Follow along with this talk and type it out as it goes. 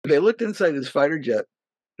they looked inside his fighter jet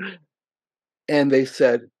and they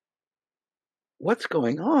said, "What's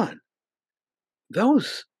going on?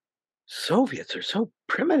 Those Soviets are so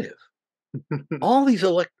primitive. All the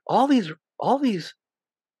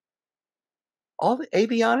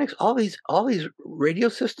avionics, all these radio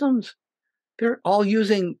systems, they're all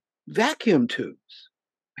using vacuum tubes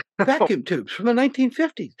from the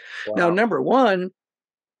 1950s." Wow. Now, number one,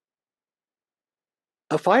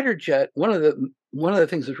 a fighter jet, one of the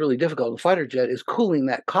things that's really difficult in a fighter jet is cooling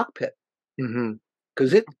that cockpit. Mm-hmm.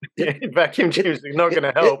 Because vacuum tubes are not going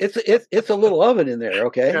to help. It's a little oven in there,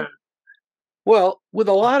 okay? Yeah. Well, with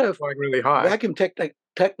a lot of really high vacuum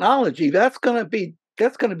technology, that's going to be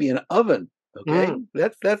an oven, okay?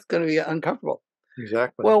 That's going to be uncomfortable.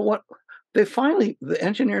 Exactly. Well, the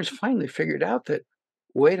engineers finally figured out that,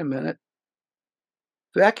 wait a minute,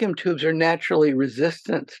 vacuum tubes are naturally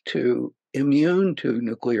immune to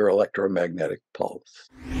nuclear electromagnetic pulse.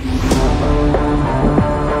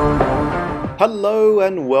 Hello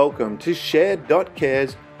and welcome to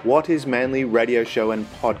Shared.Care's What is Manly radio show and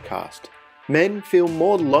podcast. Men feel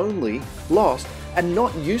more lonely, lost, and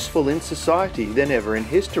not useful in society than ever in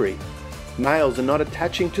history. Males are not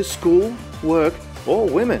attaching to school, work, or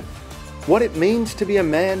women. What it means to be a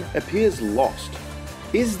man appears lost.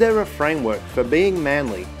 Is there a framework for being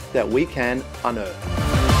manly that we can unearth?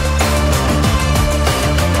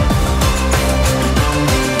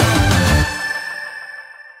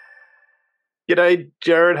 G'day,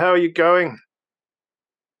 Jared. How are you going?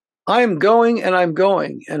 I'm going,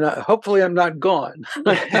 and hopefully I'm not gone.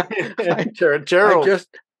 Gerald.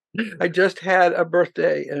 I just had a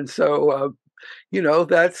birthday, and so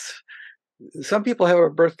that's, some people have a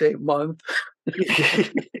birthday month.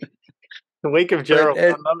 The week of Gerald. I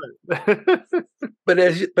love it.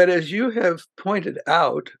 but as you have pointed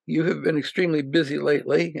out, you have been extremely busy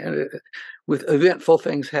lately, and with eventful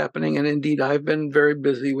things happening. And indeed, I've been very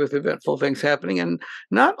busy with eventful things happening, and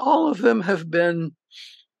not all of them have been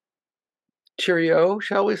cheerio,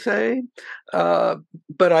 shall we say? But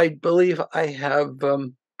I believe I have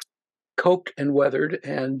coped and weathered,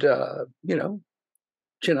 and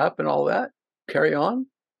chin up and all that. Carry on.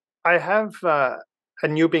 I have.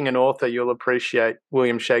 And you being an author, you'll appreciate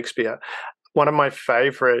William Shakespeare. One of my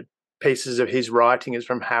favorite pieces of his writing is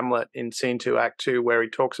from Hamlet in Scene 2, Act 2, where he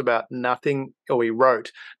talks about nothing, or he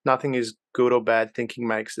wrote, "Nothing is good or bad, thinking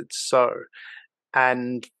makes it so."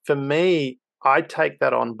 And for me, I take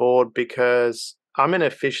that on board because I'm an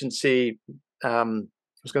efficiency, I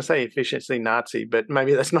was going to say efficiency Nazi, but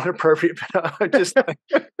maybe that's not appropriate. But I just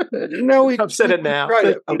no, I've said it now. Try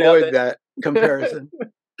to avoid that comparison.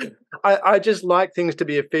 I just like things to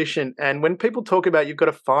be efficient. And when people talk about you've got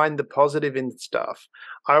to find the positive in stuff,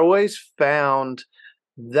 I always found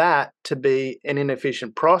that to be an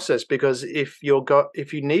inefficient process, because if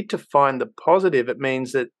you need to find the positive, it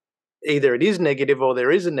means that either it is negative or there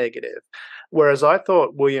is a negative. Whereas I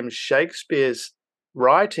thought William Shakespeare's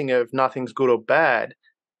writing of nothing's good or bad,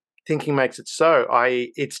 thinking makes it so,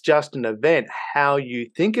 i.e. it's just an event. How you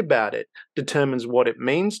think about it determines what it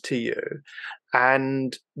means to you.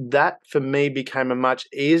 And that for me became a much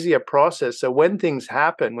easier process. So when things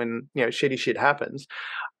happen, when shitty shit happens,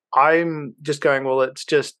 I'm just going, well,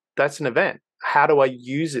 that's an event. How do I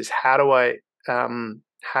use this?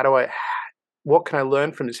 What can I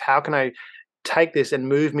learn from this? How can I take this and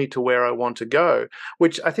move me to where I want to go?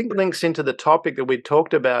 Which I think links into the topic that we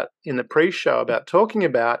talked about in the pre-show about talking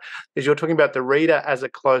about, is you're talking about the reader as a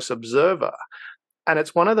close observer. And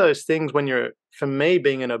it's one of those things when for me,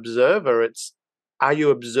 being an observer, are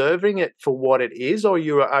you observing it for what it is, or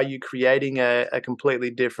are you creating a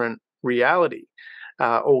completely different reality,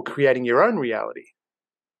 or creating your own reality?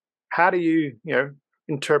 How do you,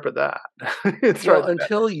 interpret that? Well,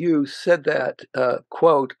 until you said that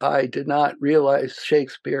quote, I did not realize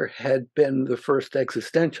Shakespeare had been the first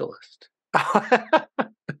existentialist.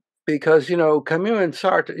 Because, Camus and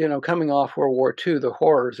Sartre, coming off World War II, the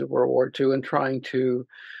horrors of World War II, and trying to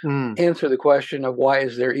answer the question of why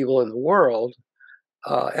is there evil in the world,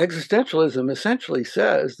 existentialism essentially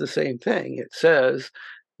says the same thing. It says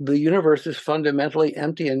the universe is fundamentally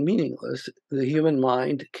empty and meaningless. The human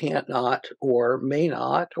mind can't not, or may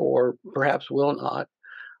not, or perhaps will not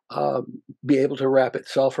be able to wrap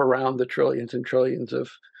itself around the trillions and trillions of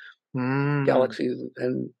galaxies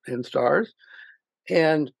and stars.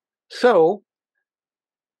 And so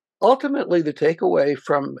ultimately the takeaway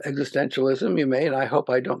from existentialism, and I hope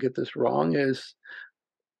I don't get this wrong, is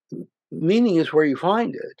meaning is where you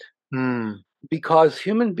find it. Because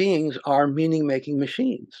human beings are meaning-making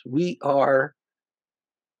machines. We're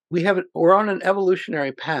on an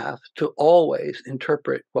evolutionary path to always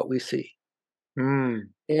interpret what we see.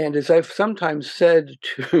 And as I've sometimes said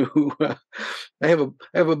to, I have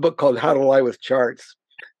a book called How to Lie with Charts,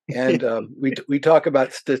 and we talk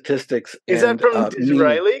about statistics Is that and from meaning.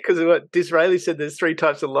 Disraeli? Because what Disraeli said, there's three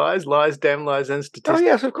types of lies: lies, damn lies, and Oh statistics.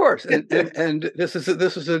 yes, of course, and this is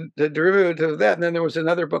a derivative of that. And then there was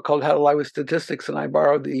another book called How to Lie with Statistics, and I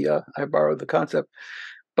borrowed the concept.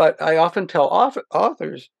 But I often tell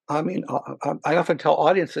authors, I often tell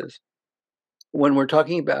audiences when we're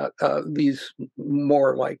talking about these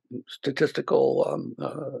more like statistical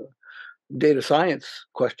data science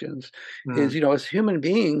questions, is as human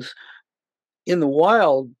beings in the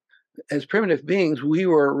wild, as primitive beings, we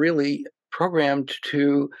were really programmed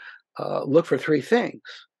to look for three things: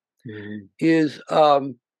 is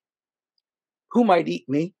who might eat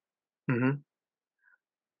me,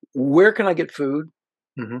 where can I get food,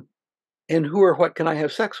 and who or what can I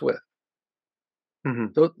have sex with.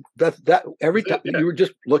 So that every time you're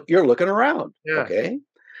looking around, Yeah. okay.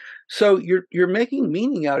 So you're making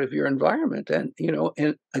meaning out of your environment, and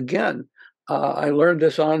and again, I learned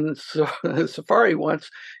this on safari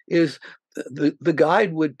once. Is the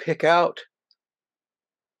guide would pick out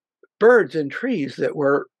birds and trees that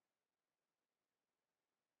were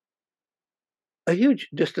a huge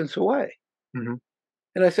distance away, and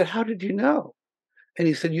I said, "How did you know?" And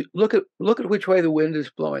he said, "You look at which way the wind is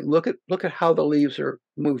blowing. Look at how the leaves are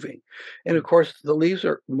moving, and of course the leaves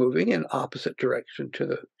are moving in opposite direction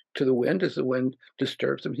to the wind as the wind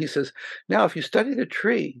disturbs them." He says, "Now, if you study the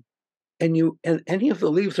tree and any of the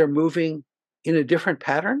leaves are moving in a different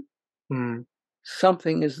pattern,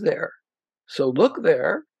 something is there. So look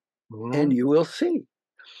there, and you will see."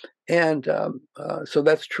 And so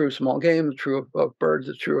that's true of small game, true of birds,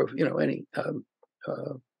 it's true of any uh,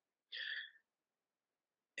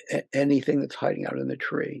 anything that's hiding out in the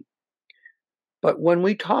tree. But when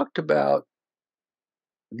we talked about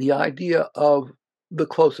the idea of the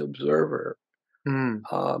close observer,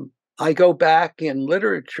 I go back in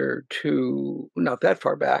literature to not that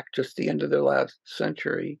far back, just the end of the last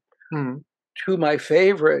century, to my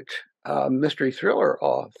favorite mystery thriller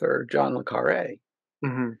author, John le Carre.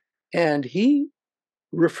 And he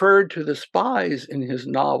referred to the spies in his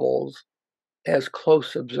novels as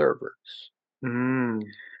close observers.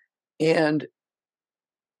 And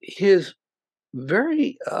his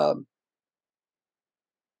very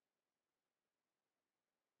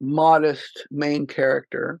modest main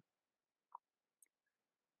character,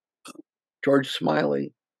 George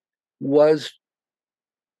Smiley, was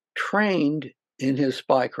trained in his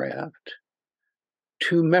spycraft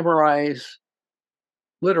to memorize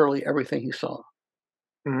literally everything he saw.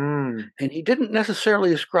 And he didn't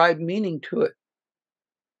necessarily ascribe meaning to it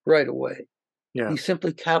right away. He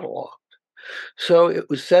simply cataloged. So it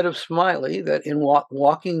was said of Smiley that in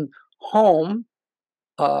walking home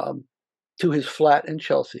to his flat in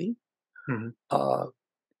Chelsea,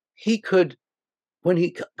 he could, when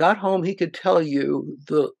he got home, he could tell you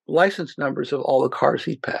the license numbers of all the cars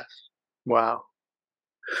he'd passed. Wow.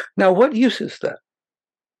 Now, what use is that?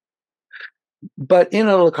 But in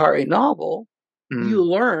a le Carre novel, you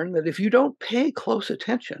learn that if you don't pay close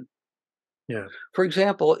attention, for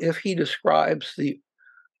example, if he describes the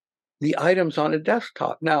items on a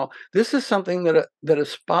desktop. Now, this is something that a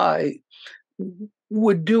spy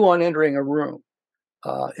would do on entering a room.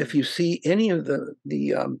 If you see any of the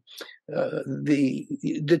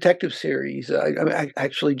detective series, I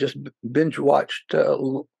actually just binge watched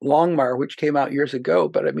Longmire, which came out years ago.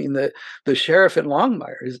 But I mean, the sheriff in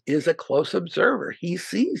Longmire is a close observer. He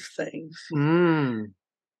sees things,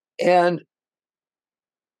 and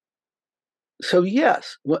so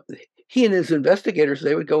yes, he and his investigators,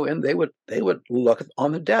 they would go in, they would look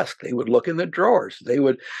on the desk, they would look in the drawers, they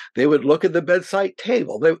would look at the bedside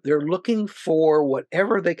table. They're looking for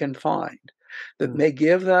whatever they can find that may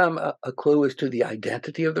give them a clue as to the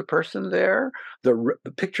identity of the person there, the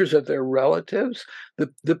pictures of their relatives,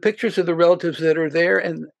 the pictures of the relatives that are there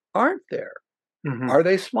and aren't there. Are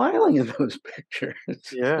they smiling in those pictures?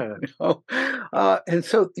 Yeah. And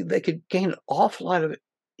so they could gain an awful lot of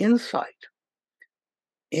insight.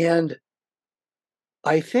 And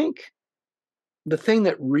I think the thing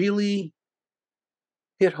that really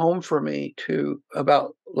hit home for me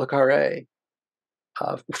about le Carre,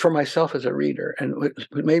 for myself as a reader, and what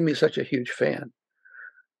made me such a huge fan,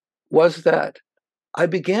 was that I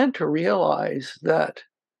began to realize that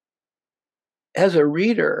as a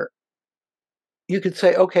reader, you could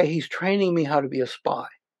say, okay, he's training me how to be a spy.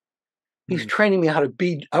 He's training me how to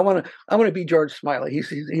be. I want to be George Smiley.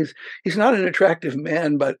 He's not an attractive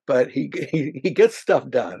man, but he gets stuff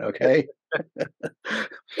done. Okay.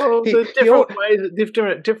 Well, he, the he different ways,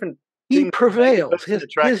 different He prevails. person His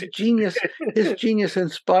attractive. genius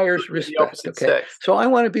inspires Look at the respect. opposite Okay, sex. so I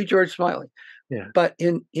want to be George Smiley, Yeah. but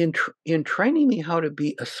in training me how to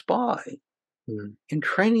be a spy, in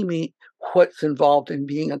training me what's involved in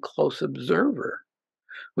being a close observer,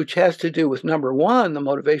 which has to do with number one, the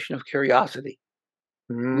motivation of curiosity.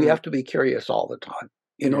 We have to be curious all the time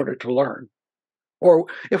in order to learn. Or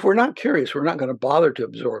if we're not curious, we're not going to bother to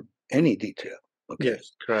absorb any detail. Okay.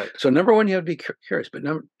 Yes, correct. So number one, you have to be curious. But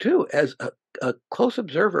number two, as a close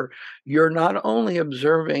observer, you're not only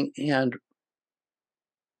observing and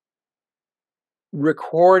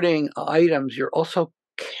recording items, you're also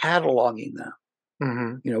cataloging them.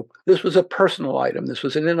 You know, this was a personal item. This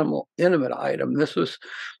was an intimate item. This was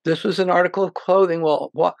an article of clothing.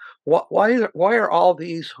 Well, why are all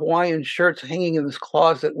these Hawaiian shirts hanging in this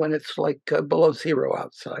closet when it's like below zero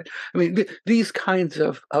outside? I mean, these kinds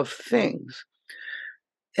of things.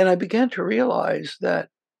 And I began to realize that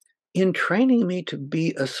in training me to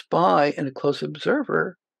be a spy and a close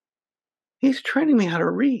observer, he's training me how to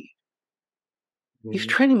read. He's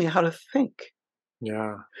training me how to think.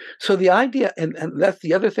 Yeah. So the idea, and that's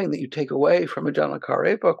the other thing that you take away from a John le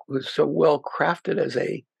Carre book, was so well crafted as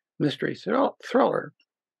a mystery thriller,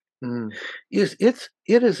 is it's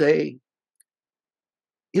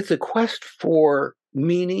a quest for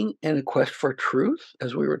meaning and a quest for truth,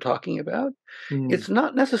 as we were talking about. It's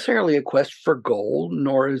not necessarily a quest for gold,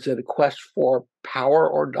 nor is it a quest for power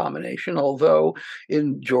or domination, although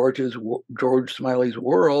in George Smiley's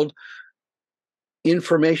world,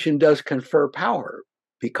 information does confer power,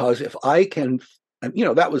 because if I can, you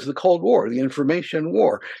know, that was the Cold War, the information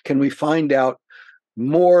war. Can we find out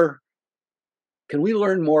more? Can we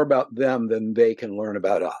learn more about them than they can learn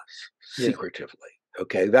about us secretively?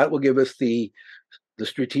 Okay, that will give us the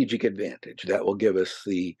strategic advantage. That will give us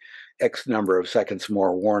the X number of seconds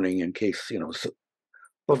more warning in case, you know,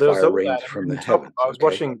 well, there was fire all rains that. from the heavens. I was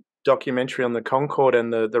watching documentary on the Concorde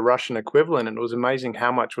and the Russian equivalent, and it was amazing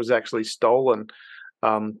how much was actually stolen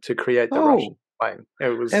to create the Russian plane.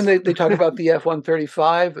 It was, and they talk about the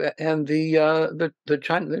F-135 and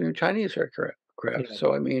the new Chinese aircraft. Yeah.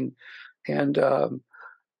 So I mean, and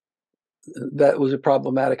that was a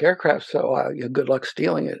problematic aircraft. So good luck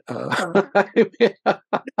stealing it. well,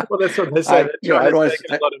 that's what they say. China's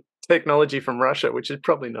taken a lot of technology from Russia, which is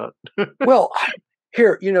probably not. Well,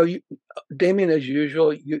 here, you know, Damien, as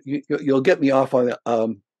usual, you'll get me off on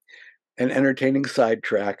an entertaining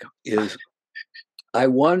sidetrack. Is I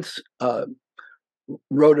once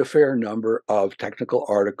wrote a fair number of technical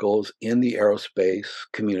articles in the aerospace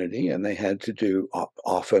community, and they had to do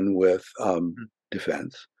often with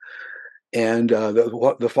defense. And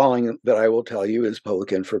the following that I will tell you is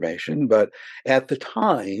public information. But at the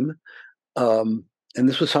time, and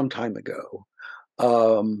this was some time ago,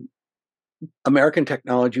 American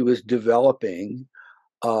technology was developing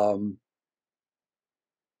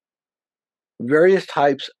various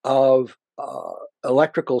types of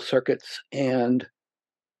electrical circuits and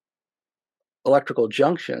electrical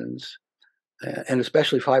junctions, and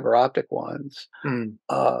especially fiber optic ones,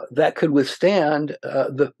 that could withstand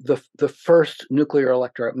the first nuclear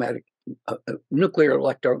electromagnetic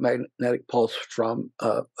pulse from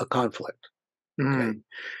a conflict. Okay.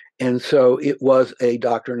 And so it was a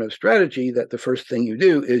doctrine of strategy that the first thing you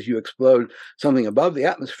do is you explode something above the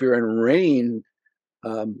atmosphere and rain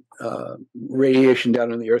radiation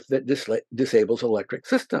down on the earth that disables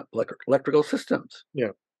electrical systems.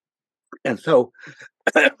 Yeah. And so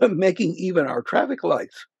making even our traffic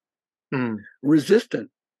lights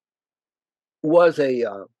resistant was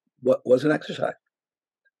an exercise.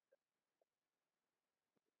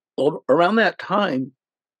 Around that time,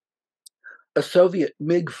 a Soviet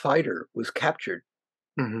MiG fighter was captured,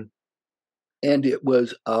 and it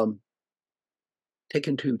was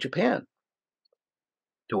taken to Japan,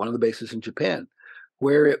 to one of the bases in Japan,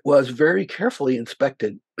 where it was very carefully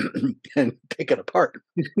inspected and taken apart.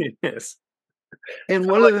 Yes. And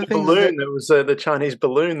one of the things that was the Chinese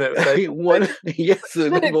balloon that they yes,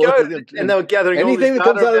 and they were gathering anything that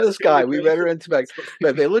comes out of the sky, we better inspect.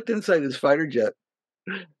 But they looked inside his fighter jet,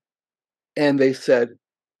 and they said,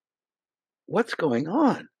 "What's going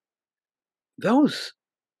on? Those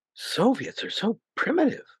Soviets are so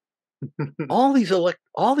primitive. all the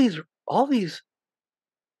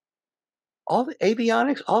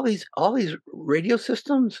avionics, all these radio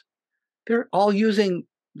systems, they're all using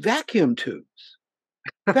vacuum tubes."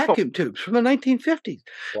 Vacuum tubes from the 1950s.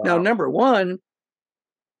 Wow. Now, number one,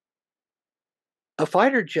 a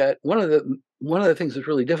fighter jet, one of the things that's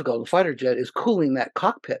really difficult in a fighter jet is cooling that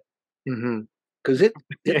cockpit. Because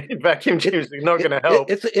vacuum tubes are not going to help.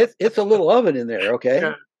 It's a little oven in there, okay?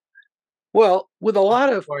 Yeah. Well, with a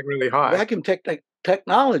lot of Like really high. vacuum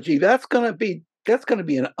technology, that's going to be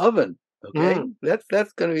an oven. Okay,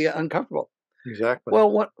 that's going to be uncomfortable. Exactly.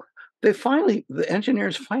 Well, what the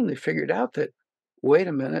engineers finally figured out that, wait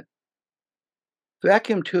a minute,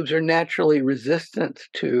 vacuum tubes are naturally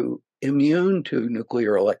immune to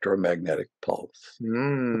nuclear electromagnetic pulse.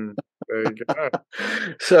 There you go.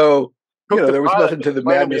 So, Took the there was pilot method to to the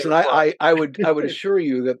explain to me madness, it and was like. I would assure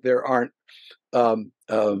you that there aren't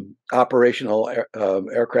operational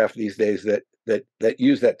aircraft these days that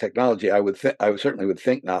use that technology. I certainly would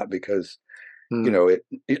think not, because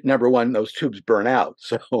number one, those tubes burn out,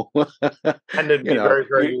 so And it'd be very,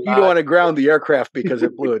 very you don't large. want to ground the aircraft because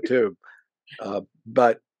it blew a tube.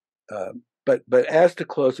 But uh, but as to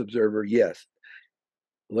close observer, yes,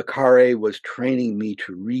 Le Carre was training me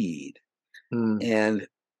to read, and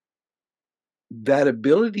that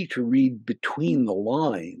ability to read between the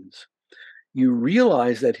lines, you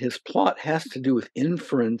realize that his plot has to do with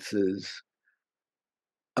inferences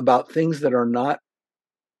about things that are not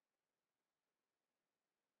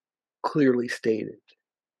clearly stated.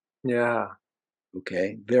 Yeah.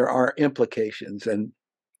 Okay, there are implications, and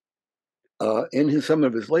in some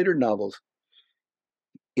of his later novels,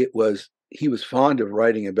 he was fond of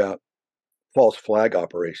writing about false flag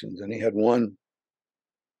operations, and he had one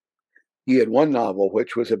novel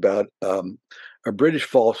which was about a British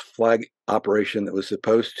false flag operation that was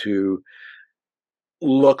supposed to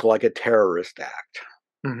look like a terrorist act.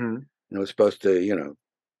 Mm-hmm. It was supposed to,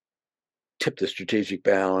 tip the strategic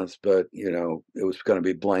balance, but it was going to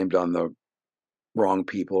be blamed on the wrong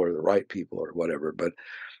people or the right people or whatever. But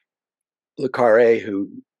Le Carre, who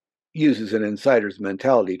uses an insider's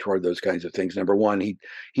mentality toward those kinds of things, number one, he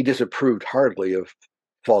disapproved heartily of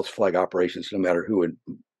false flag operations, no matter who would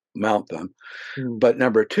mount them. But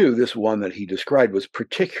number two, this one that he described was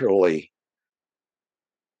particularly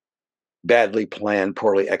badly planned,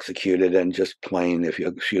 poorly executed, and just plain, if you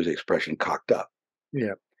excuse the expression, cocked up.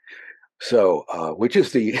 Yeah. So, which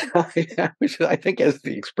is which I think is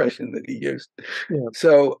the expression that he used. Yeah.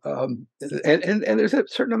 So, and there's a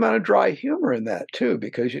certain amount of dry humor in that too,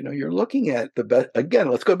 because you're looking at the best. Again,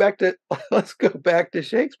 let's go back to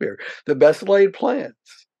Shakespeare. The best laid plans.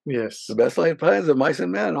 Yes. The best laid plans of mice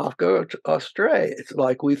and men off go astray. It's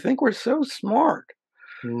like we think we're so smart.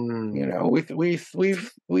 We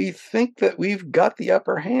think that we've got the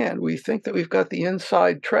upper hand. We think that we've got the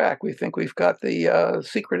inside track. We think we've got the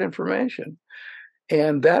secret information,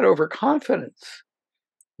 and that overconfidence,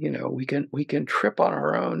 we can trip on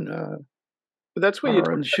our own But that's where you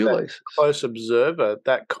talk about that shoelaces. close observer,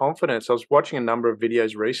 that confidence. I was watching a number of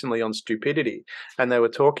videos recently on stupidity, and they were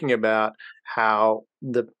talking about how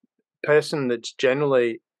the person that's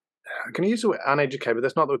generally, I can use the word uneducated, but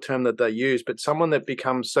that's not the term that they use, but someone that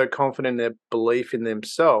becomes so confident in their belief in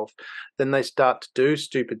themselves, then they start to do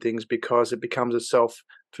stupid things because it becomes a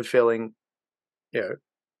self-fulfilling,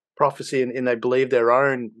 prophecy, and they believe their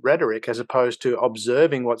own rhetoric as opposed to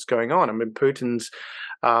observing what's going on. I mean, Putin's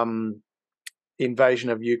invasion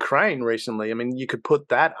of Ukraine recently, I mean, you could put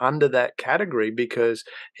that under that category because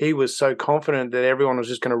he was so confident that everyone was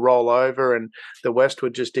just going to roll over and the West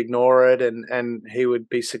would just ignore it, and he would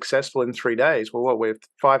be successful in 3 days. Well, what, we're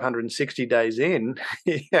 560 days in.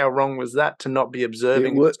 How wrong was that to not be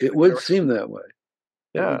observing? It would seem that way.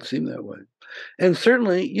 It Yeah. would seem that way. And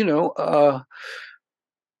certainly,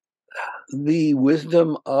 the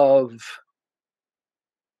wisdom of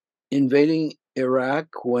invading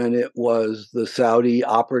Iraq when it was the Saudi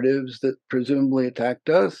operatives that presumably attacked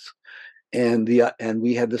us, and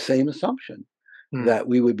we had the same assumption that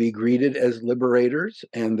we would be greeted as liberators,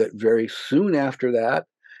 and that very soon after that,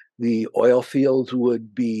 the oil fields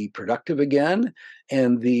would be productive again,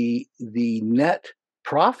 and the net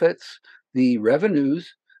profits, the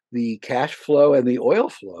revenues, the cash flow, and the oil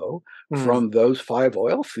flow from those 5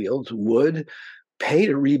 oil fields would pay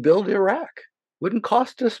to rebuild Iraq. Wouldn't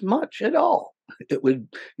cost us much at all. It would,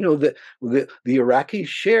 the Iraqi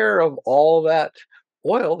share of all that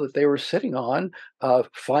oil that they were sitting on,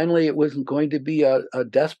 finally it wasn't going to be a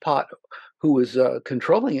despot who was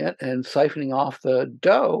controlling it and siphoning off the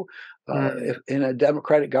dough. If in a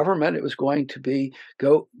democratic government, it was going to be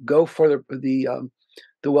go for the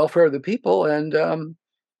welfare of the people. And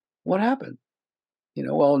what happened?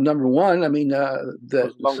 Well, number one, I mean,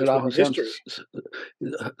 that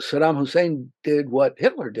Saddam Hussein did what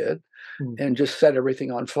Hitler did, and just set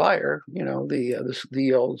everything on fire.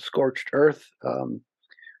 The old scorched earth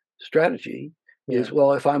strategy is,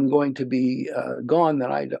 well, if I'm going to be gone,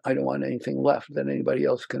 then I don't want anything left that anybody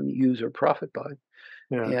else can use or profit by.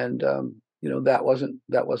 Yeah. And that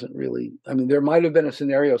wasn't really. I mean, there might have been a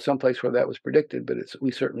scenario someplace where that was predicted, but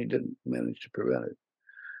we certainly didn't manage to prevent it.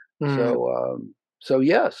 So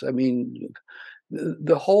yes, I mean,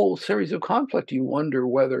 the whole series of conflict. You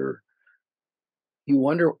wonder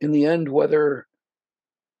in the end whether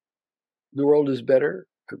the world is better.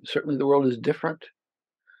 Certainly, the world is different.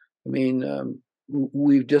 I mean,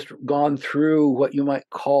 we've just gone through what you might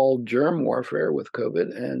call germ warfare with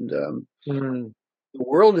COVID, and the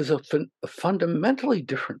world is a fundamentally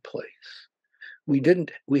different place. We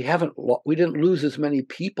didn't lose as many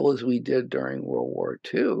people as we did during World War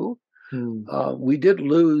II. We did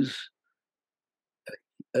lose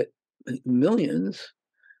millions,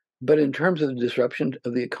 but in terms of the disruption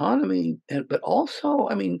of the economy, but also,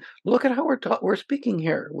 I mean, look at how we're speaking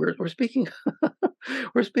here. We're speaking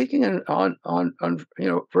we're speaking on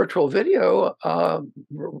virtual video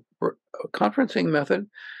conferencing method,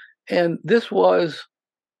 and this was,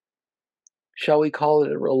 shall we call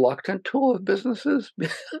it, a reluctant tool of businesses?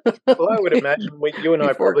 Well, I would imagine you and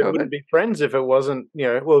I probably COVID. wouldn't be friends if it wasn't,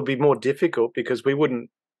 well, it'd be more difficult because we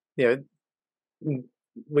wouldn't,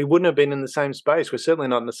 we wouldn't have been in the same space. We're certainly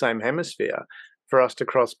not in the same hemisphere. For us to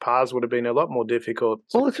cross paths would have been a lot more difficult.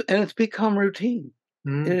 Well, it's become routine.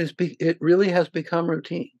 It really has become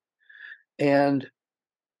routine. And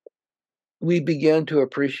we began to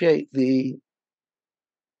appreciate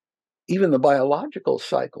even the biological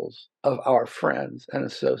cycles of our friends and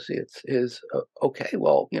associates is okay.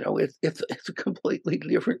 Well, it's a completely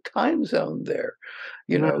different time zone there.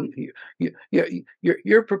 You're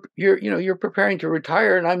preparing to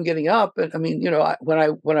retire, and I'm getting up. And I mean,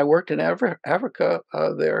 when I worked in Africa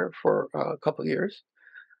there for a couple of years,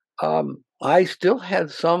 I still had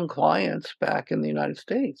some clients back in the United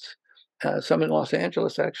States, some in Los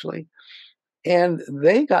Angeles actually. And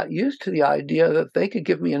they got used to the idea that they could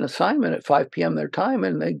give me an assignment at 5 p.m. their time,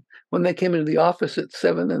 and when they came into the office at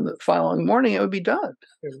 7 in the following morning, it would be done.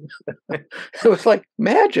 It was like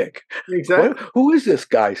magic. Exactly. Who is this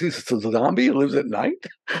guy? He's a zombie who lives at night?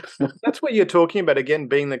 That's what you're talking about, again,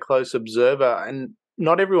 being the close observer. And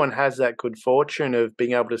not everyone has that good fortune of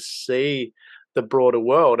being able to see the broader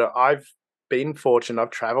world. I've been fortunate.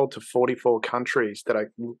 I've traveled to 44 countries that I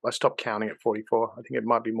stopped counting at 44. I think it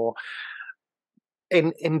might be more.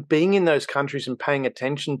 And being in those countries and paying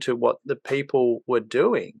attention to what the people were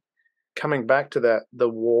doing, coming back to the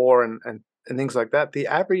war and things like that, the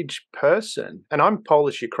average person, and I'm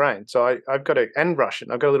Polish Ukraine, so and Russian,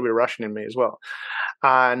 I've got a little bit of Russian in me as well.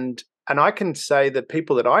 And I can say that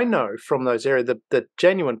people that I know from those areas, the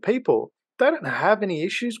genuine people, they don't have any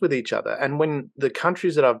issues with each other. And when the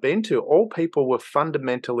countries that I've been to, all people were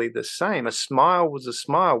fundamentally the same. A smile was a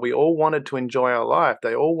smile. We all wanted to enjoy our life.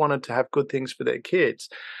 They all wanted to have good things for their kids.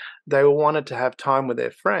 They all wanted to have time with their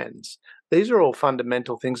friends. These are all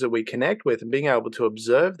fundamental things that we connect with, and being able to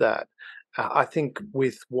observe that, I think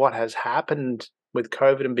with what has happened with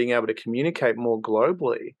COVID and being able to communicate more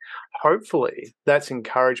globally, hopefully that's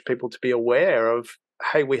encouraged people to be aware of,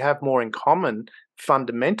 hey, we have more in common,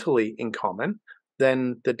 fundamentally in common,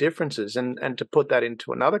 than the differences. And to put that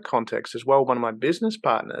into another context as well, one of my business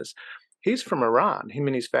partners, he's from Iran. Him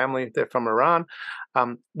and his family, they're from Iran.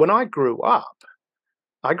 When I grew up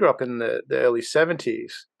in the early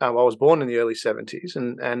 70s. I was born in the early 70s,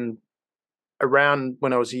 and around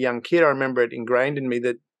when I was a young kid, I remember it ingrained in me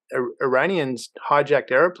that Iranians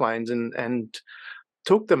hijacked airplanes and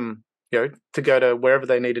took them, to go to wherever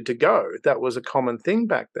they needed to go. That was a common thing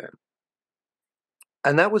back then.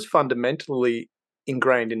 And that was fundamentally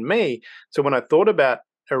ingrained in me. So when I thought about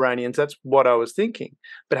Iranians, that's what I was thinking.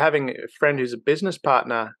 But having a friend who's a business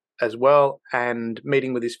partner as well, and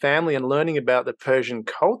meeting with his family and learning about the Persian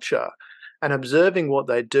culture and observing what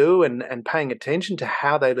they do and paying attention to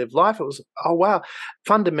how they live life, it was, oh, wow,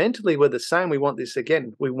 fundamentally we're the same. We want this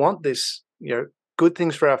again. We want this, good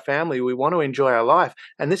things for our family. We want to enjoy our life.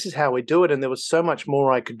 And this is how we do it. And there was so much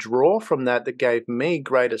more I could draw from that gave me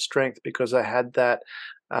greater strength because I had that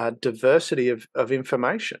diversity of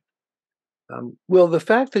information. Well, the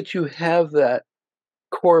fact that you have that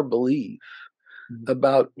core belief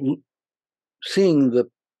about seeing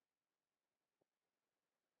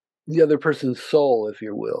the other person's soul, if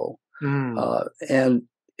you will, and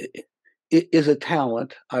it is a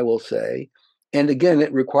talent, I will say. And again,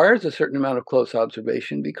 it requires a certain amount of close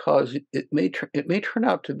observation because it may turn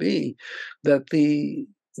out to be that the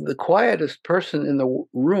quietest person in the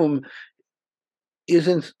room is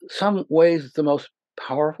in some ways the most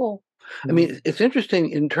powerful. I mean, it's interesting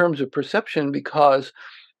in terms of perception because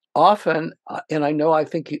often, and I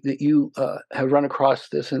think that you have run across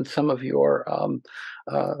this in some of your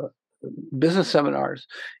business seminars,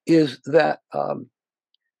 is that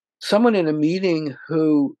someone in a meeting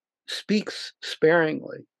who speaks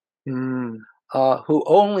sparingly, who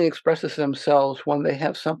only expresses themselves when they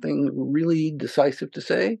have something really decisive to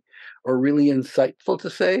say or really insightful to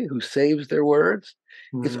say, who saves their words,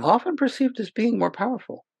 is often perceived as being more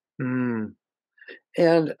powerful.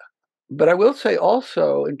 And but I will say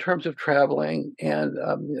also, in terms of traveling, and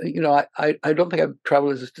I don't think I've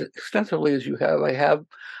traveled as extensively as you have. I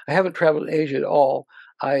haven't traveled in Asia at all.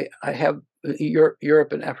 I have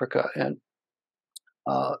Europe and Africa, and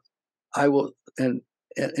I will, and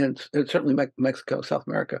certainly Mexico, South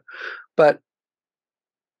America. But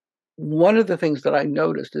one of the things that I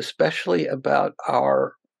noticed, especially about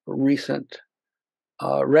our recent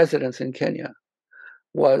residence in Kenya,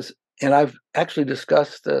 was, and I've actually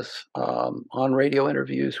discussed this on radio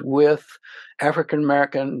interviews with African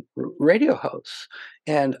American radio hosts.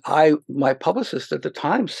 And my publicist at the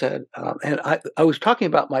time said, and I was talking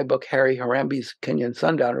about my book, Harry Harambe's Kenyan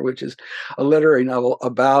Sundowner, which is a literary novel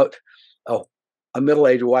about a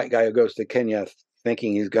middle-aged white guy who goes to Kenya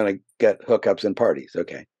thinking he's going to get hookups and parties.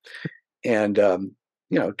 Okay. And,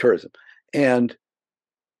 tourism. And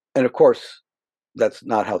of course, that's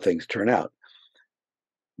not how things turn out.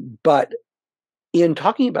 But in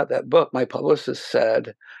talking about that book, my publicist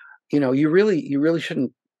said, you really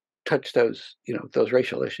shouldn't touch those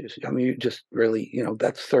racial issues. I mean, you just really,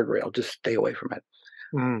 that's third rail. Just stay away from it.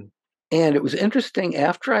 And it was interesting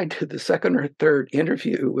after I did the second or third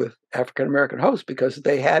interview with African American hosts, because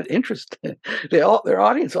they had interest. Their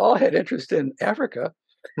audience all had interest in Africa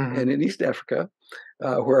and in East Africa,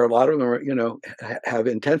 where a lot of them are, have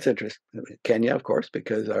intense interest. Kenya, of course,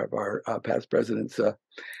 because of our past president's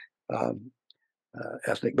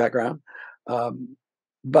ethnic background.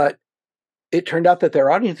 But it turned out that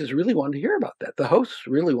their audiences really wanted to hear about that. The hosts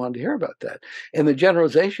really wanted to hear about that. And the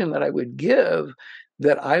generalization that I would give,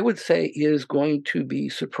 that I would say is going to be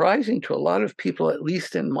surprising to a lot of people, at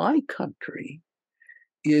least in my country,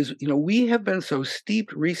 is, we have been so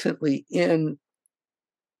steeped recently in,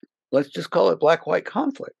 let's just call it black-white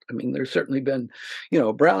conflict. I mean, there's certainly been,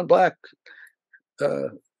 brown, black,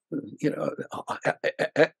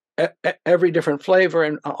 every different flavor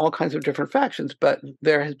and all kinds of different factions. But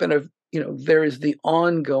there has been there is the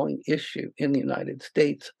ongoing issue in the United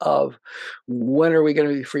States of, when are we going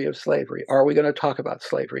to be free of slavery? Are we going to talk about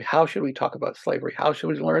slavery? How should we talk about slavery? How should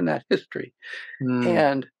we learn that history?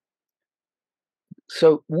 And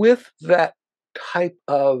so with that type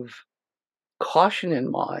of caution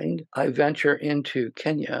in mind, I venture into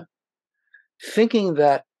Kenya, thinking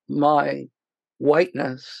that my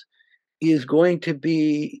whiteness is going to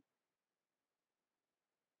be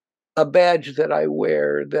a badge that I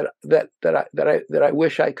wear, that I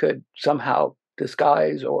wish I could somehow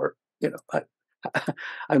disguise, or that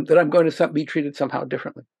I'm going to be treated somehow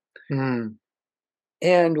differently.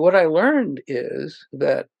 And what I learned is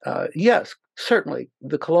that yes, certainly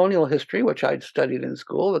the colonial history, which I'd studied in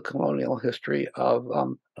school, the colonial history of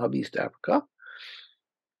East Africa,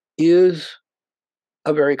 is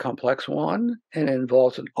a very complex one, and it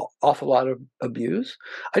involves an awful lot of abuse.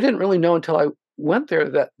 I didn't really know until I went there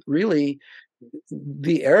that really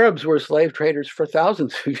the Arabs were slave traders for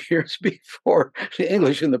thousands of years before the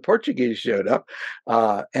English and the Portuguese showed up.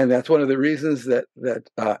 And that's one of the reasons that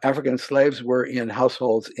African slaves were in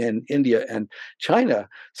households in India and China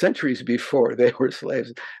centuries before they were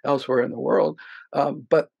slaves elsewhere in the world.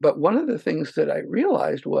 But one of the things that I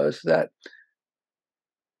realized was that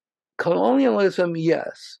colonialism,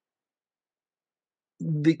 yes,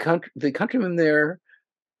 the countrymen there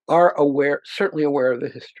are certainly aware of the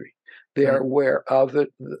history. They are aware of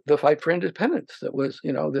the fight for independence that was,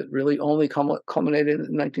 that really only culminated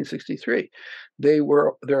in 1963.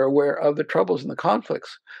 They're aware of the troubles and the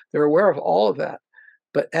conflicts. They're aware of all of that.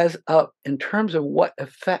 But in terms of what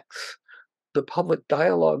affects the public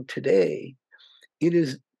dialogue today, it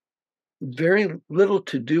is very little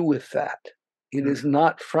to do with that. It is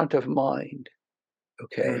not front of mind.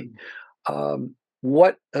 Okay.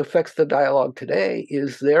 What affects the dialogue today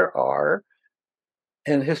is there are,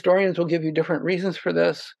 and historians will give you different reasons for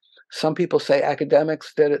this. Some people say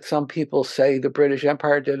academics did it. Some people say the British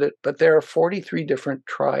Empire did it. But there are 43 different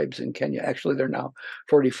tribes in Kenya. Actually, there are now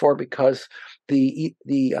 44, because the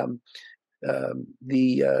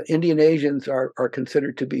Indian Asians are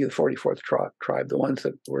considered to be the 44th tribe, the ones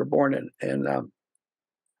that were born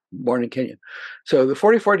in Kenya. So the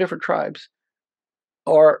 44 different tribes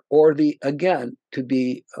are, again, to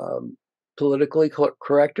be politically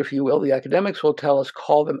correct, if you will, the academics will tell us,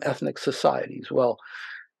 call them ethnic societies. Well,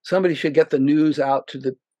 somebody should get the news out to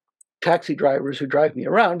the taxi drivers who drive me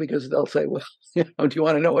around, because they'll say, well, do you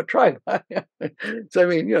want to know what tribe I am? So, I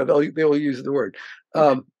mean, they will use the word.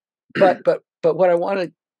 But what I want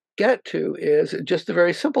to get to is just the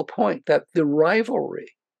very simple point that the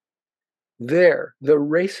rivalry there, the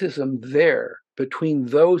racism there between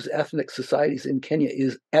those ethnic societies in Kenya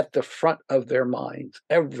is at the front of their minds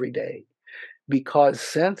every day. Because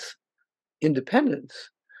since independence,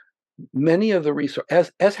 many of the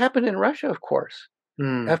resources, as happened in Russia, of course,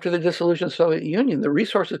 after the dissolution of the Soviet Union, the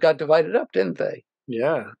resources got divided up, didn't they?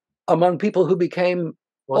 Yeah. Among people who became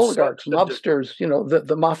oligarchs, mobsters,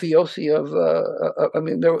 the mafiosi of. I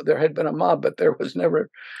mean, there had been a mob, but there was never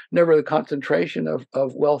the concentration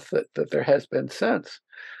of wealth that there has been since.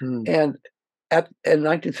 And in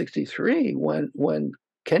 1963, when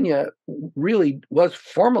Kenya really was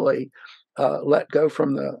formally let go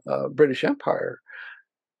from the British Empire,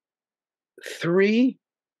 3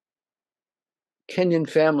 Kenyan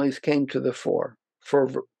families came to the fore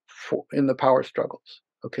in the power struggles.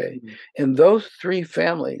 Okay, and those 3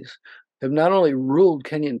 families have not only ruled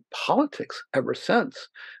Kenyan politics ever since,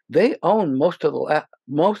 they own most of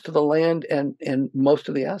the land and most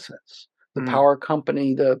of the assets. The power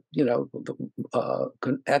company, the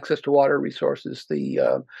access to water resources.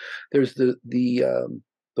 There's the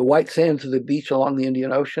white sands of the beach along the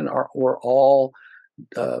Indian Ocean were all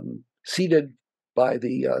ceded by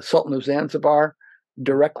the Sultan of Zanzibar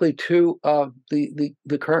directly to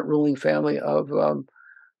the current ruling family of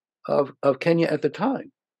Kenya at the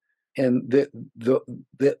time, and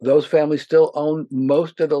those families still own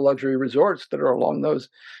most of the luxury resorts that are along those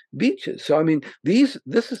beaches. So I mean,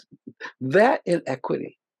 that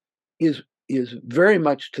inequity is very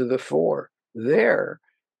much to the fore there,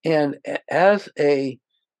 and as an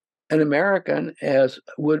American, as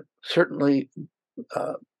would certainly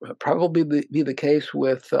probably be the case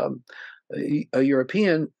with a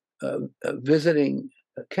European visiting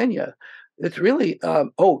Kenya, it's really,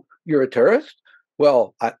 oh, you're a tourist?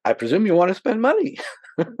 Well, I presume you want to spend money.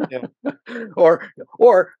 Yeah. or,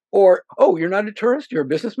 oh, you're not a tourist, you're a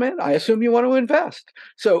businessman? I assume you want to invest.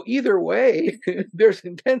 So either way, there's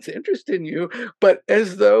intense interest in you, but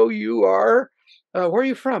as though you are, where are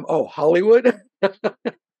you from? Oh, Hollywood?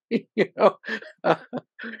 Uh,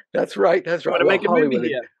 that's right. That's right. Want to Well, make a movie Hollywood.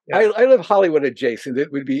 here. Yeah. I live Hollywood adjacent.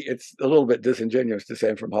 It's a little bit disingenuous to say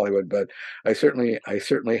I'm from Hollywood, but I certainly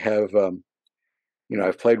have,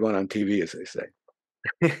 I've played one on TV, as they say.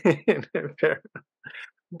 Fair.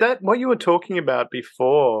 That what you were talking about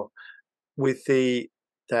before with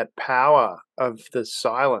that power of the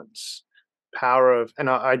silence, power of, and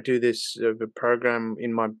I do this program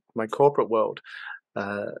in my corporate world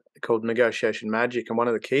uh, called Negotiation Magic, and one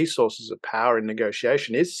of the key sources of power in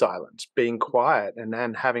negotiation is silence, being quiet,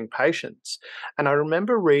 and having patience. And I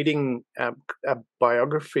remember reading a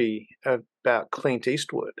biography about Clint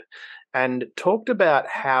Eastwood, and talked about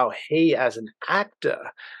how he, as an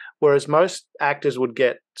actor, whereas most actors would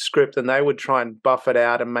get script and they would try and buff it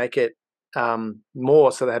out and make it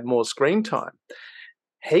more so they had more screen time.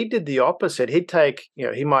 He did the opposite. He'd take,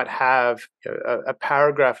 he might have a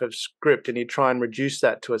paragraph of script and he'd try and reduce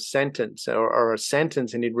that to a sentence, or a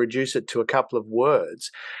sentence, and he'd reduce it to a couple of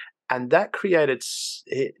words. And that created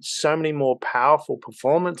so many more powerful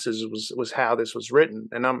performances, was how this was written.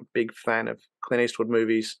 And I'm a big fan of Clint Eastwood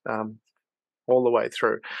movies all the way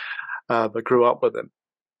through, but grew up with them.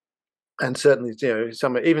 And certainly,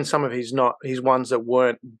 some of his ones that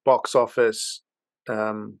weren't box office,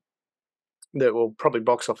 that were probably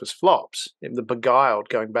box office flops. The Beguiled,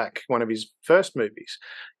 going back, one of his first movies,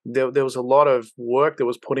 there was a lot of work that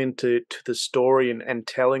was put into the story and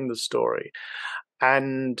telling the story.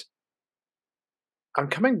 And I'm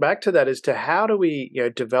coming back to that as to how do we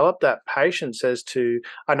develop that patience. As to,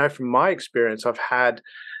 I know from my experience, I've had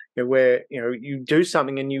where you do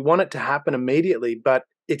something and you want it to happen immediately, but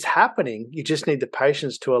it's happening. You just need the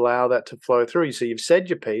patience to allow that to flow through. So you've said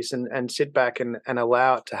your piece and sit back and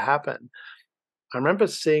allow it to happen. I remember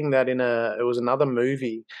seeing that it was another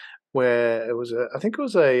movie where I think it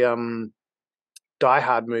was a Die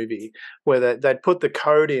Hard movie, where they'd put the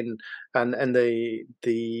code in and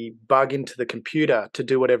the bug into the computer to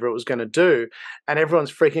do whatever it was going to do, and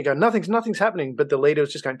everyone's freaking out, nothing's happening, but the leader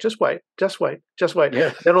was just going, just wait,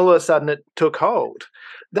 Yes. Then all of a sudden it took hold.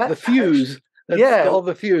 The fuse. That's called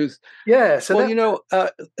the fuse. Yeah. So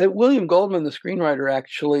William Goldman, the screenwriter,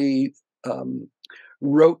 actually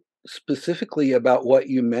wrote specifically about what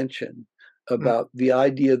you mentioned, about the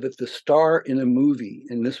idea that the star in a movie,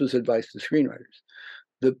 and this was advice to screenwriters,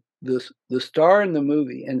 the star in the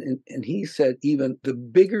movie, and he said, even the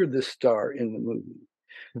bigger the star in the movie,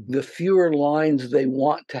 the fewer lines they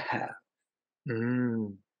want to have.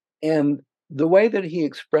 And the way that he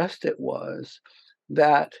expressed it was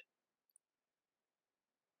that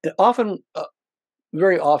often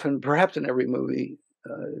very often, perhaps in every movie,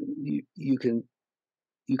 you can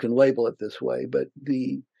label it this way, but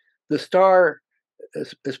the star,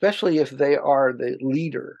 especially if they are the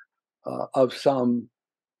leader of some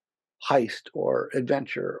heist or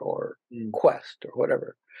adventure or quest or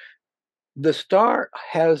whatever, the star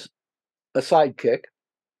has a sidekick,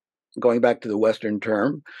 going back to the Western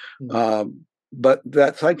term, but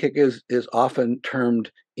that sidekick is often termed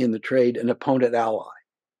in the trade an opponent ally,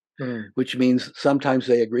 which means sometimes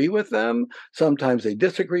they agree with them, sometimes they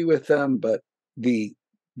disagree with them, but the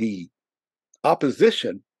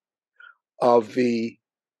opposition of the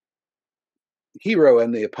hero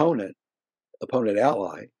and the opponent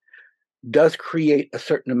ally does create a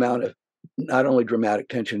certain amount of not only dramatic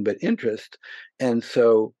tension but interest. And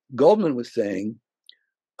so Goldman was saying,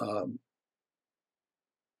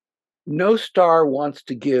 no star wants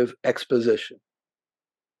to give exposition.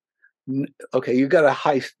 Okay, you've got a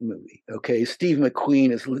heist movie. Okay, Steve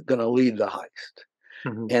McQueen is going to lead the heist,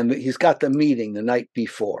 and he's got the meeting the night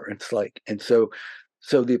before. It's like, and so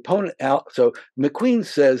the opponent out. So McQueen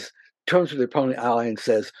turns to the opponent ally and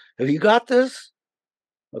says, "Have you got this?"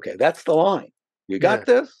 Okay, that's the line. You got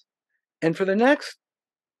this? And for the next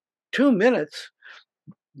 2 minutes,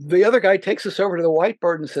 the other guy takes us over to the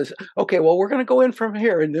whiteboard and says, "Okay, well, we're going to go in from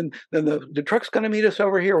here, and then the truck's going to meet us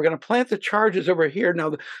over here. We're going to plant the charges over here.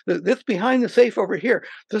 Now, this behind the safe over here."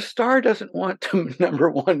 The star doesn't want to, number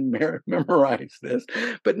one, memorize this,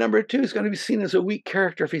 but number two, is going to be seen as a weak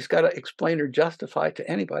character if he's got to explain or justify to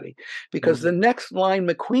anybody, because the next line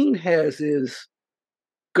McQueen has is,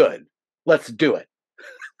 "Good, let's do it."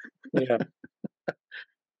 Yeah.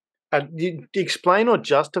 You explain or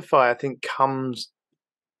justify, I think,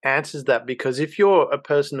 answers that, because if you're a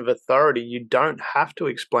person of authority, you don't have to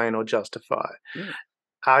explain or justify.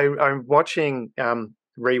 I'm watching,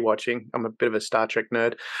 rewatching. I'm a bit of a Star Trek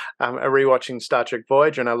nerd. Rewatching Star Trek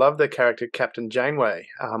Voyager, and I love the character Captain Janeway,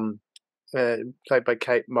 played by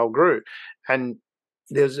Kate Mulgrew. And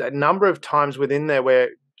there's a number of times within there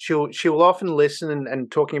where she'll often listen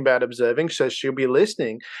and talking about observing, so she'll be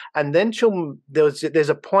listening, and then there's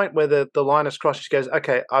a point where the line is crossed. She goes,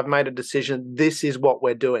 "Okay, I've made a decision. This is what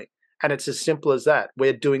we're doing," and it's as simple as that.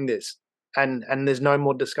 We're doing this, and there's no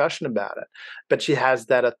more discussion about it. But she has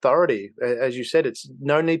that authority, as you said. It's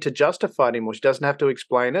no need to justify it anymore. She doesn't have to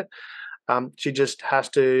explain it. She just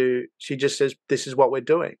says, "This is what we're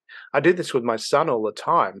doing." I do this with my son all the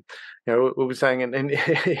time. You know, we were saying, and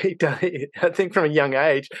I think from a young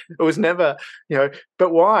age, it was never,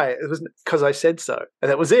 but why? It was because I said so, and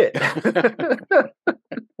that was it.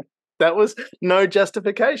 That was no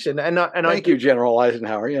justification. Thank you, General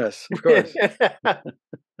Eisenhower. Yes, of course.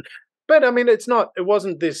 But I mean, it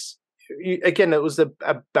wasn't this. Again, it was a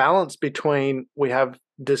balance between, we have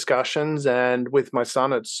discussions, and with my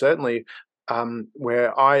son, it's certainly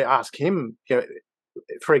where I ask him,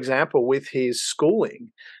 for example, with his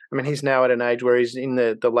schooling. I mean, he's now at an age where he's in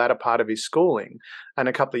the latter part of his schooling. And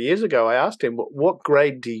a couple of years ago, I asked him, "What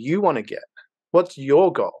grade do you want to get? What's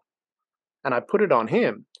your goal?" And I put it on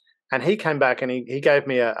him. And he came back and he gave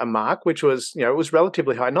me a mark, which was, it was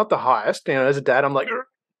relatively high, not the highest. As a dad, I'm like,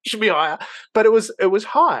 "It should be higher," but it was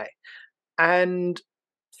high. And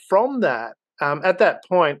from that, at that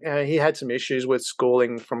point, he had some issues with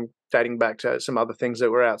schooling from dating back to some other things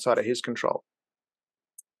that were outside of his control.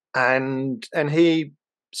 And he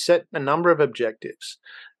set a number of objectives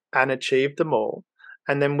and achieved them all.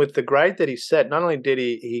 And then with the grade that he set, not only did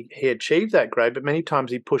he achieve that grade, but many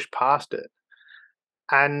times he pushed past it.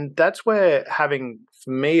 And that's where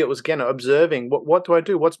for me, it was, again, observing, what do I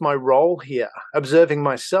do? What's my role here? Observing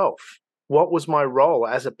myself. What was my role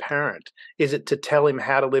as a parent? Is it to tell him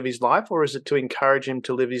how to live his life, or is it to encourage him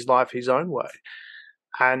to live his life his own way?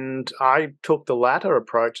 And I took the latter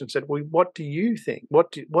approach and said, "Well, what do you think?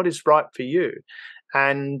 What is right for you?"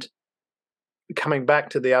 And coming back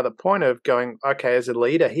to the other point of going, okay, as a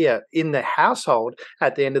leader here in the household,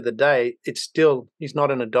 at the end of the day, he's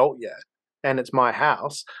not an adult yet, and it's my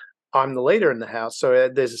house. I'm the leader in the house. So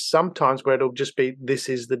there's some times where it'll just be, this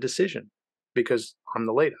is the decision because I'm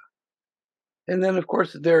the leader. And then, of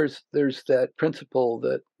course, there's that principle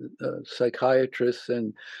that psychiatrists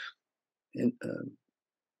and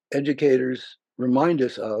educators remind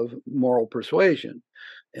us of, moral persuasion.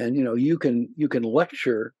 And you can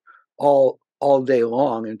lecture all day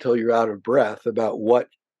long until you're out of breath about what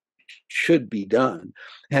should be done.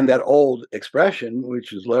 And that old expression,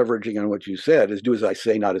 which is leveraging on what you said, is "do as I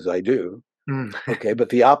say, not as I do." Okay, but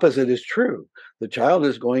the opposite is true. The child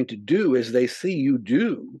is going to do as they see you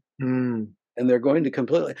do. And they're going to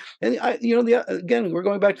completely. And again, we're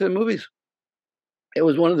going back to the movies. It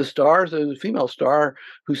was one of the stars, a female star,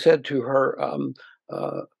 who said to her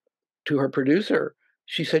to her producer.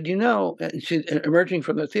 She said, and she's emerging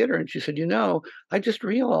from the theater, and she said, I just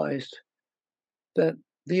realized that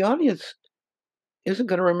the audience isn't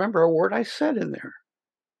going to remember a word I said in there,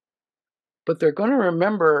 but they're going to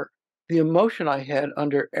remember the emotion I had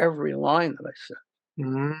under every line that I said.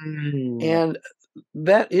 And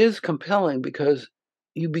that is compelling because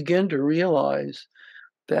you begin to realize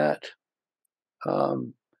that.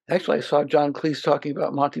 Actually, I saw John Cleese talking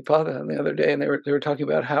about Monty Python the other day, and they were talking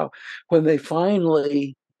about how when they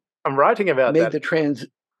finally I'm writing about made that.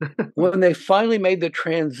 when they finally made the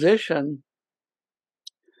transition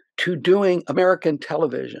to doing American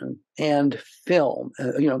television and film,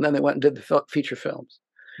 then they went and did the feature films,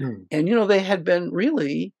 and they'd been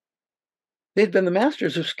the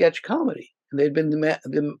masters of sketch comedy, and they'd been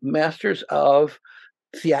the masters of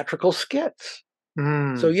theatrical skits.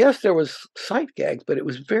 So yes, there was sight gags, but it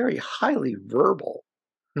was very highly verbal.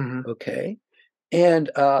 Okay, and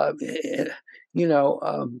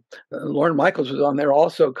Lorne Michaels was on there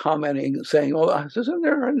also commenting, saying, "Well, isn't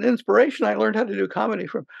there an inspiration? I learned how to do comedy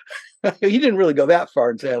from." He didn't really go that far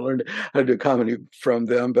and say I learned how to do comedy from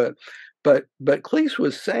them, but Cleese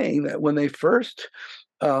was saying that when they first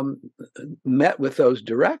met with those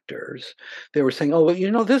directors, they were saying, "Oh,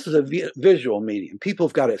 well, this is a visual medium. People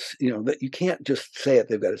have got to, that you can't just say it;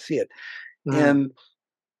 they've got to see it." And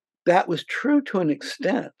that was true to an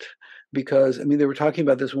extent because they were talking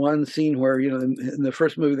about this one scene where in the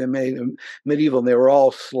first movie they made, Medieval, and they were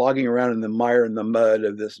all slogging around in the mire and the mud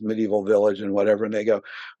of this medieval village and whatever, and they go,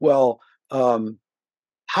 "Well,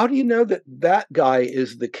 how do you know that that guy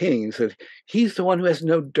is the king?" He said, "He's the one who has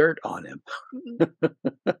no dirt on him."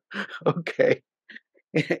 Okay.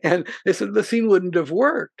 And they said the scene wouldn't have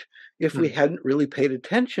worked if we hadn't really paid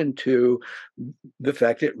attention to the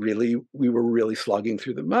fact that we were really slogging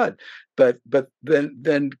through the mud. But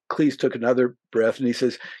then Cleese took another breath and he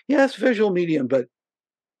says, "Yes, visual medium, but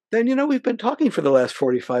then we've been talking for the last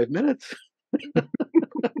 45 minutes."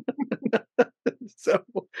 So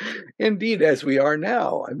indeed, as we are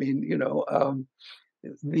now,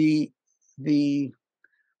 the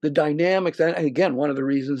the dynamics, and again, one of the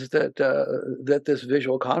reasons that that this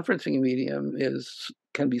visual conferencing medium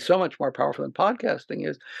can be so much more powerful than podcasting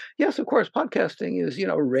is, yes, of course, podcasting is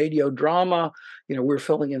radio drama, we're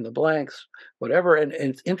filling in the blanks, whatever, and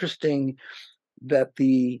it's interesting that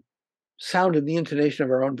the sound and the intonation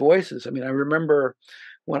of our own voices. I remember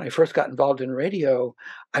when I first got involved in radio,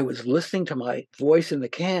 I was listening to my voice in the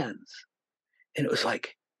cans, and it was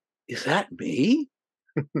like, is that me?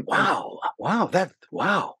 Wow, that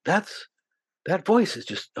voice is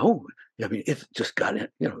just it's just got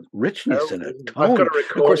richness and a I've got tone. a Of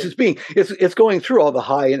course, recording. it's going through all the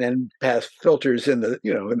high and pass filters in the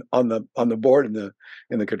on the board in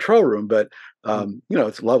the control room. But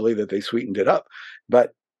it's lovely that they sweetened it up.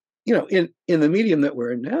 But in the medium that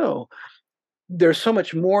we're in now, there's so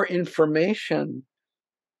much more information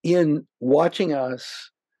in watching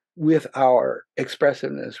us with our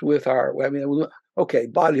expressiveness, with our okay,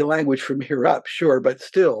 body language from here up, sure, but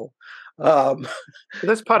still.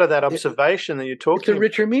 That's part of that observation that you're talking about. It's a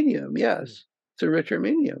richer medium, yes. It's a richer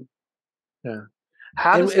medium. Yeah.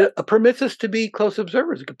 It permits us to be close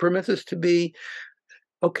observers. It permits us to be,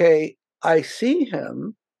 okay, I see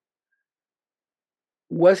him.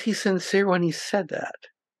 Was he sincere when he said that?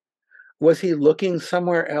 Was he looking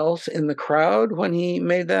somewhere else in the crowd when he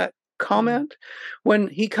made that comment? When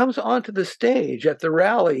he comes onto the stage at the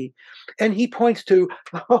rally and he points to,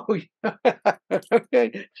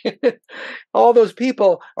 all those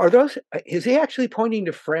people, is he actually pointing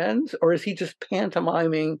to friends, or is he just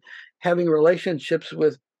pantomiming having relationships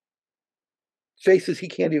with faces he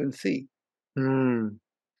can't even see? So,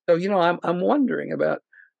 I'm wondering about,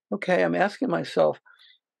 okay, I'm asking myself,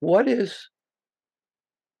 what is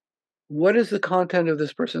the content of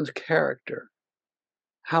this person's character?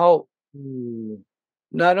 How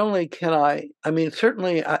not only can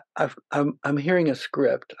certainly I'm hearing a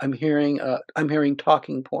script, I'm hearing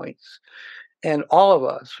talking points, and all of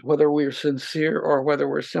us, whether we're sincere or whether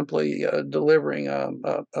we're simply delivering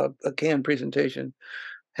a canned presentation,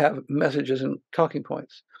 have messages and talking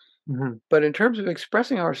points. But in terms of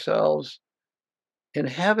expressing ourselves and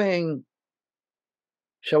having,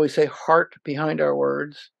 shall we say, heart behind our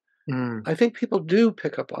words, I think people do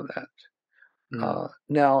pick up on that.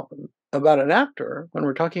 Now, about an actor, when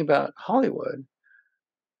we're talking about Hollywood,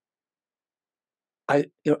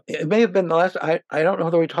 it may have been the last. I don't know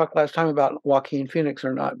whether we talked last time about Joaquin Phoenix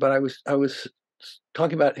or not, but I was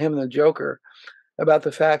talking about him and the Joker, about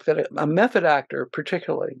the fact that a method actor,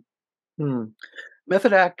 particularly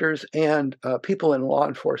method actors and people in law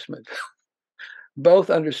enforcement, both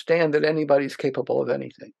understand that anybody's capable of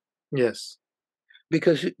anything. Yes.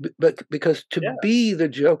 Because to Yeah. be the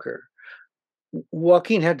Joker,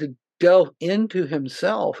 Joaquin had to delve into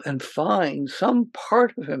himself and find some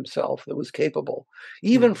part of himself that was capable,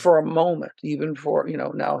 even for a moment, even for,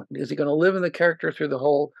 now, is he going to live in the character through the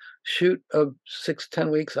whole shoot of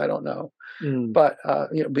 6-10 weeks? I don't know. But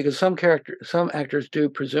because some actors do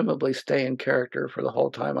presumably stay in character for the whole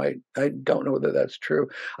time. I don't know whether that's true.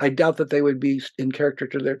 I doubt that they would be in character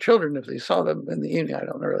to their children if they saw them in the evening. I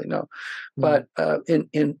don't really know. But in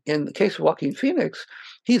the case of Joaquin Phoenix,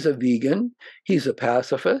 he's a vegan, he's a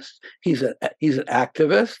pacifist, he's an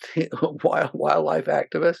activist, wildlife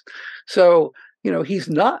activist. So he's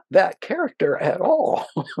not that character at all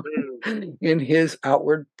in his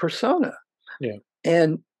outward persona. Yeah.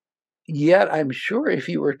 And yet, I'm sure if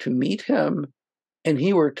you were to meet him and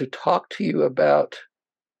he were to talk to you about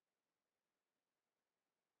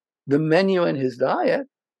the menu in his diet,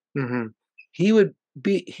 he would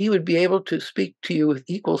be able to speak to you with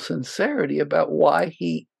equal sincerity about why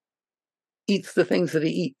he eats the things that he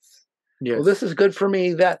eats. Yes. Well, this is good for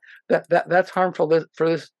me. That's harmful for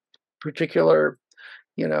this particular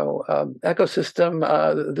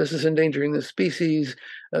ecosystem. This is endangering the species.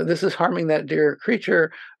 This is harming that dear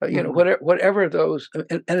creature. Whatever those,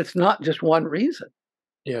 and it's not just one reason.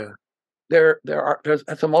 Yeah. That's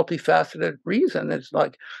a multifaceted reason. It's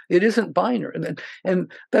like it isn't binary,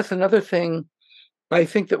 and that's another thing I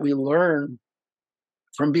think that we learn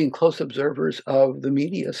from being close observers of the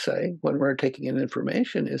media, say, when we're taking in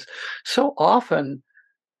information, is so often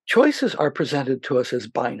choices are presented to us as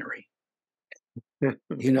binary.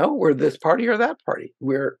 We're this party or that party.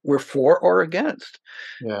 We're for or against.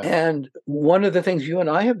 Yeah. And one of the things you and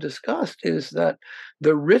I have discussed is that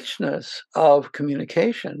the richness of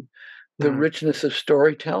communication, the richness of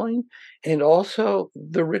storytelling, and also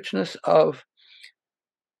the richness of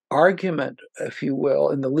argument, if you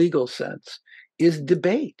will, in the legal sense, is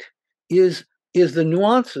debate, is the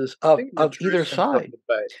nuances of either side.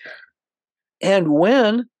 And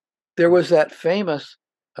when there was that famous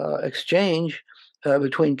exchange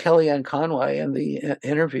between Kellyanne Conway and the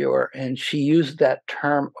interviewer, and she used that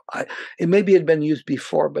term. It maybe had been used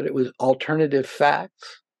before, but it was alternative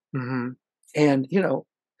facts. And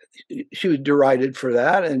she was derided for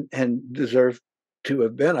that, and deserved to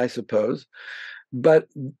have been, I suppose. But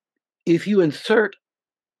if you insert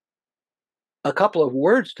a couple of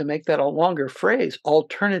words to make that a longer phrase,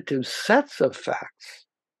 alternative sets of facts.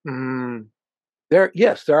 There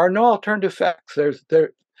are no alternative facts.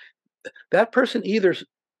 That person either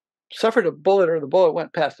suffered a bullet or the bullet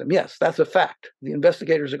went past them. Yes, that's a fact. The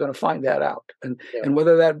investigators are going to find that out, and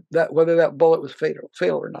whether that bullet was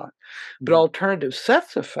fatal or not. But alternative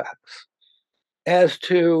sets of facts as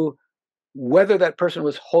to whether that person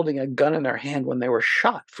was holding a gun in their hand when they were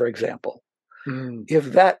shot, for example.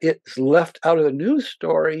 If that is left out of the news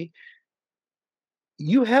story,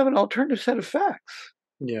 you have an alternative set of facts.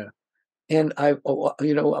 Yeah. And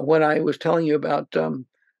when I was telling you about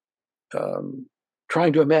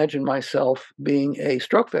trying to imagine myself being a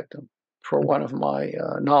stroke victim for one of my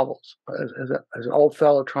novels, as an old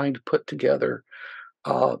fellow trying to put together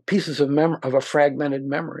pieces of a fragmented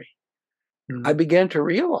memory, I began to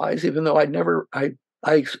realize, even though I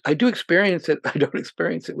do experience it, I don't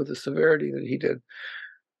experience it with the severity that he did.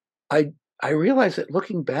 I realized that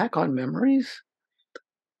looking back on memories,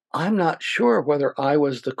 I'm not sure whether I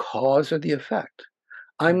was the cause or the effect.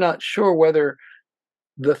 I'm not sure whether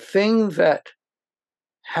the thing that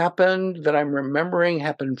happened that I'm remembering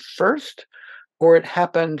happened first, or it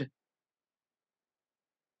happened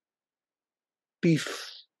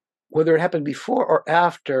whether it happened before or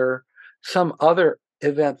after some other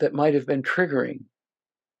event that might have been triggering.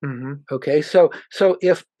 Okay, so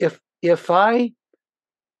if I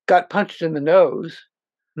got punched in the nose,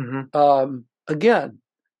 again,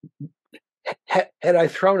 had I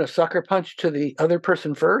thrown a sucker punch to the other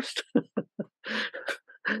person first?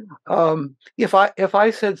 If I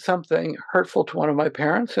said something hurtful to one of my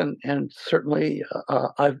parents, and certainly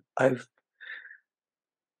I've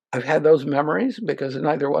had those memories because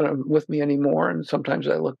neither one of them with me anymore, and sometimes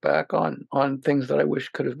I look back on things that I wish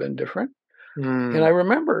could have been different. And I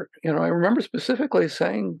remember specifically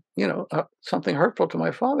saying, something hurtful to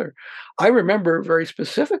my father. I remember very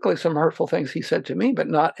specifically some hurtful things he said to me, but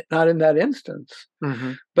not in that instance.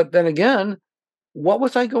 But then again, what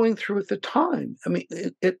was I going through at the time? I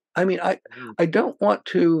mean, I don't want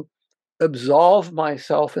to absolve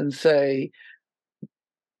myself and say,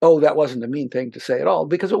 oh, that wasn't a mean thing to say at all,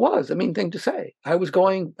 because it was a mean thing to say. I was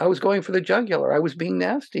going for the jugular. I was being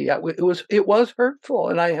nasty. It was hurtful,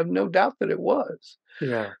 and I have no doubt that it was.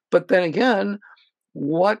 Yeah. But then again,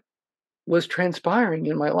 what was transpiring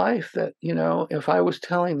in my life that, if I was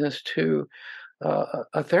telling this to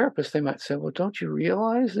a therapist, they might say, well, don't you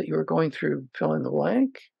realize that you're going through fill in the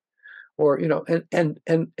blank? Or, and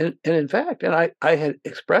in fact, and I had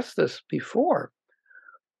expressed this before,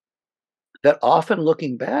 that often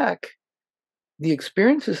looking back, the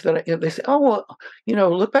experiences that they say, oh, well,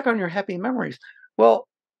 look back on your happy memories. Well,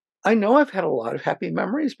 I know I've had a lot of happy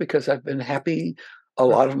memories because I've been happy a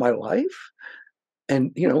lot of my life.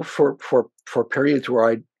 And, for periods where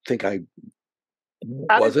I think I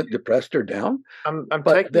wasn't depressed or down. I'm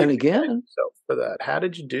But taking then you again, for that. How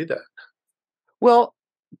did you do that? well,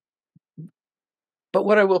 but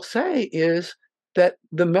what I will say is that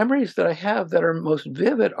the memories that I have that are most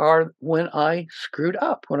vivid are when I screwed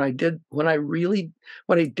up, when I did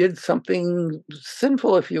something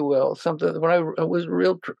sinful, if you will, something when I was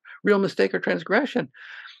real mistake or transgression.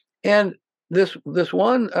 And this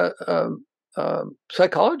one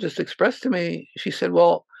psychologist expressed to me, she said,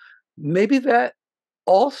 well, maybe that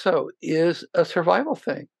also is a survival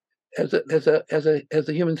thing as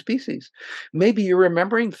a human species. Maybe you're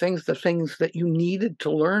remembering the things that you needed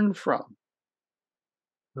to learn from.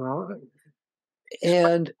 Oh,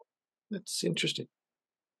 And that's interesting.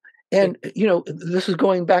 this is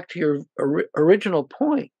going back to your original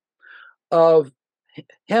point of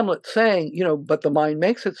Hamlet saying, but the mind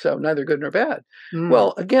makes it so, neither good nor bad.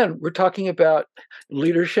 Well, again, we're talking about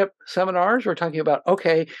leadership seminars. We're talking about,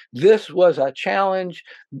 okay, this was a challenge.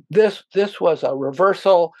 This was a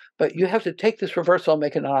reversal, but you have to take this reversal and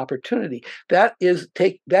make it an opportunity. That is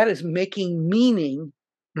making meaning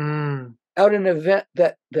out an event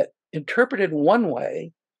that interpreted one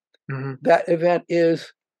way. That event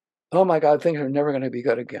is, oh my God, things are never going to be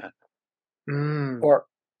good again. Or,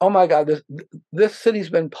 oh my God, this city's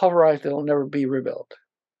been pulverized, it'll never be rebuilt.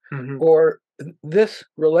 Or this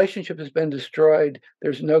relationship has been destroyed,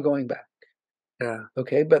 there's no going back. Yeah.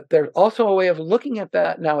 Okay, but there's also a way of looking at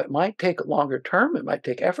that. Now, it might take longer term, it might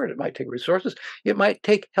take effort, it might take resources, it might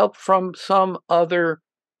take help from some other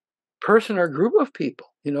person or group of people.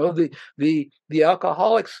 The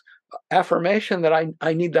alcoholics affirmation that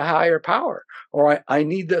I need the higher power, or I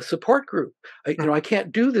need the support group. I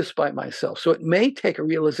can't do this by myself. So it may take a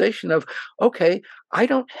realization of, okay, I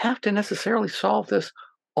don't have to necessarily solve this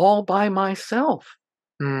all by myself.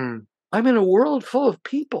 I'm in a world full of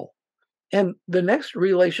people. And the next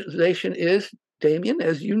realization is, Damien,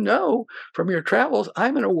 as you know from your travels,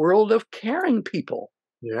 I'm in a world of caring people.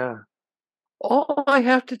 Yeah. All I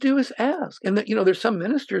have to do is ask. And there's some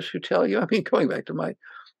ministers who tell you, going back to my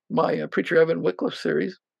Preacher Evan Wycliffe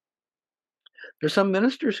series, there's some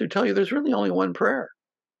ministers who tell you there's really only one prayer.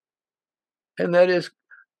 And that is,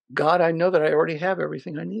 God, I know that I already have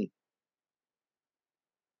everything I need.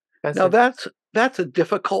 That's a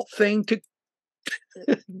difficult thing to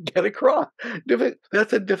get across.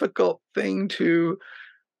 That's a difficult thing to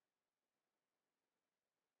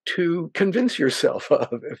convince yourself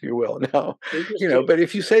of, if you will. Now, but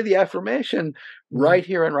if you say the affirmation right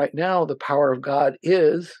here and right now, the power of God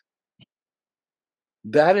is,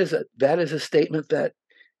 that is a statement that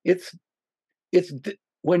it's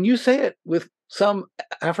when you say it with some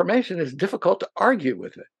affirmation, it's difficult to argue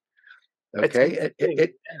with it. Okay,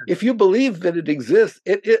 if you believe that it exists,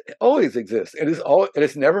 it always exists. It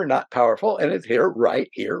is never not powerful, and it's here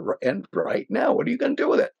and right now. What are you going to do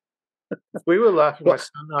with it? We were laughing. My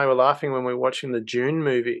son and I were laughing when we were watching the June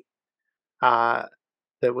movie that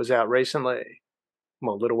was out recently,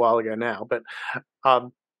 well, a little while ago now. But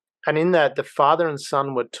and in that, the father and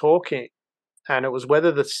son were talking, and it was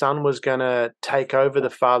whether the son was going to take over the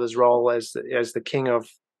father's role as the king of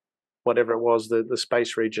whatever it was, the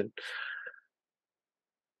space region.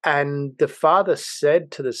 And the father said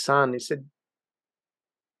to the son, he said,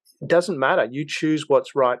 "It doesn't matter. You choose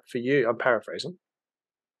what's right for you." I'm paraphrasing.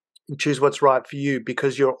 You choose what's right for you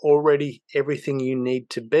because you're already everything you need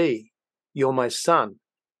to be. You're my son.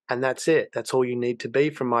 And that's it. That's all you need to be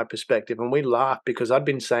from my perspective. And we laugh because I've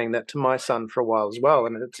been saying that to my son for a while as well.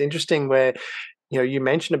 And it's interesting where, you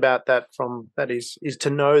mentioned about that is to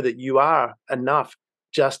know that you are enough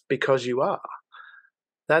just because you are.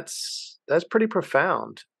 That's pretty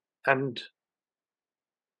profound. And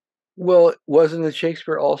well, wasn't it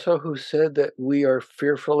Shakespeare also who said that we are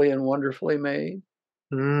fearfully and wonderfully made?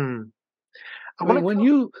 When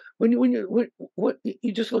you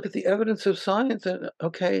just look at the evidence of science, and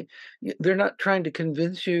okay, they're not trying to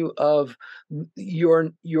convince you of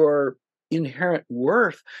your inherent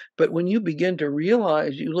worth. But when you begin to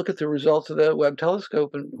realize, you look at the results of the Webb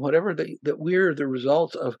telescope and whatever, that we're the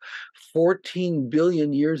results of 14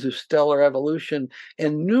 billion years of stellar evolution,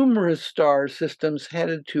 and numerous star systems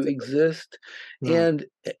had to exist and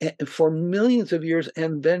for millions of years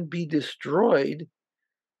and then be destroyed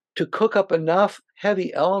to cook up enough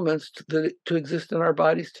heavy elements to exist in our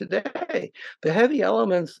bodies today. The heavy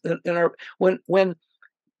elements in our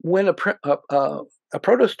when a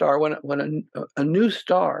protostar, when a new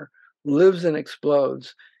star lives and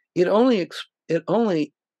explodes, it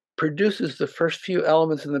only produces the first few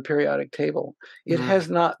elements in the periodic table. It has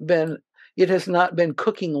not been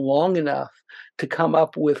cooking long enough to come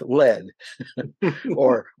up with lead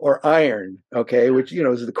or iron, okay, which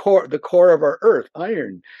is the core of our Earth,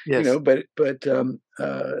 iron. Yes. So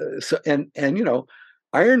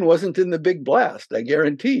iron wasn't in the Big Blast, I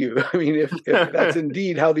guarantee you. I mean, if that's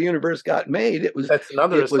indeed how the universe got made, it was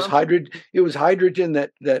hydrogen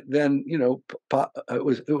that then it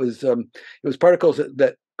was particles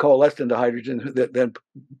that coalesced into hydrogen that then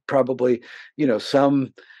probably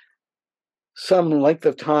some length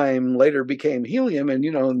of time later became helium, and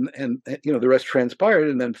the rest transpired,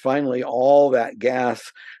 and then finally all that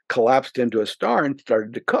gas collapsed into a star and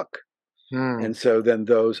started to cook. And so then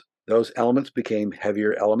those elements became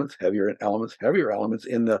heavier elements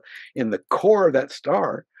in the core of that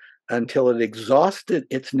star until it exhausted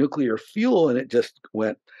its nuclear fuel, and it just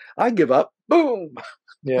went, I give up, boom.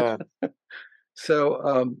 Yeah. So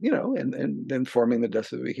and then forming the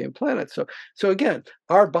dust that became planets. So again,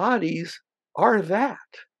 our bodies are that.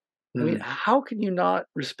 I mean, how can you not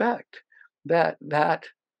respect that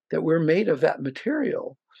we're made of that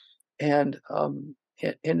material? And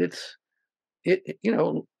it's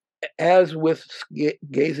as with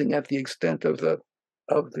gazing at the extent of the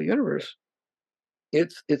universe,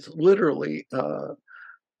 it's literally an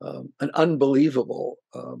unbelievable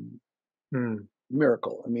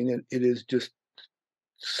miracle. I mean, it is just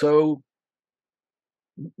so,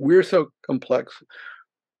 we're so complex,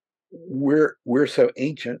 we're so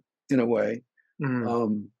ancient in a way,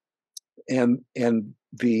 and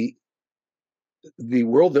the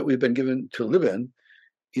world that we've been given to live in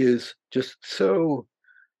is just so,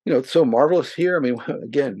 it's so marvelous here. I mean,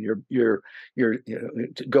 again, you're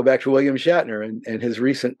to go back to William Shatner and his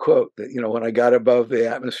recent quote that, when I got above the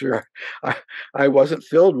atmosphere, I wasn't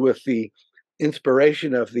filled with the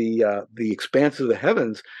inspiration of the expanse of the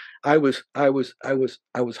heavens. I was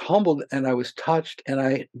humbled, and I was touched, and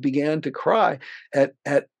I began to cry at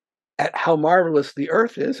how marvelous the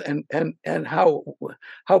earth is, and how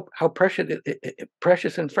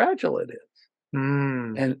precious and fragile it is.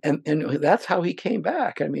 And that's how he came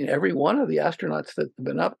back. I mean, every one of the astronauts that have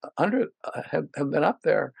been have been up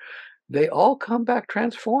there, they all come back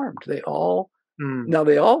transformed. They all now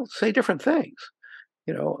they all say different things.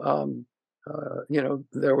 There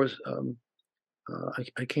was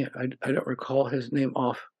I don't recall his name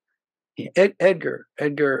off. Edgar.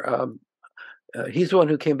 He's the one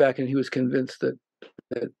who came back, and he was convinced that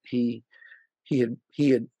he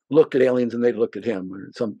had looked at aliens and they'd looked at him, or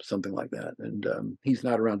something like that. And he's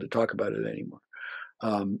not around to talk about it anymore.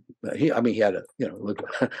 He had a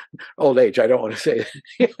old age. I don't want to say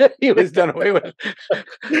he was done away with.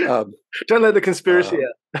 Don't let the conspiracy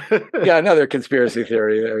out. Yeah, another conspiracy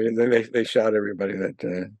theory. They shot everybody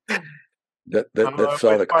that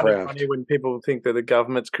saw the craft. Funny when people think that the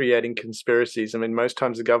government's creating conspiracies. I mean, most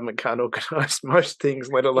times the government can't organize most things,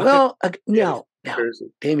 let alone. Now,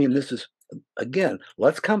 Damien, this is, again,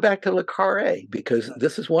 let's come back to Le Carré, because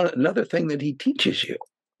this is another thing that he teaches you.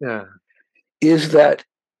 Yeah. Is that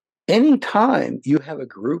anytime you have a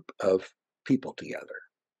group of people together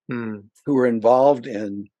who are involved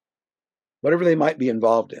in whatever they might be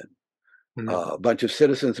involved in, a bunch of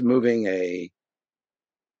citizens moving a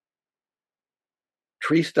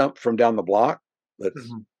tree stump from down the block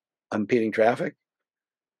that's impeding traffic,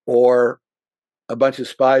 or a bunch of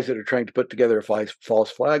spies that are trying to put together a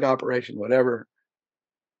false flag operation, whatever,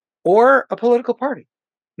 or a political party.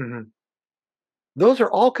 Those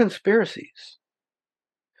are all conspiracies,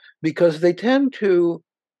 because they tend to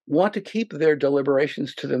want to keep their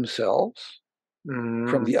deliberations to themselves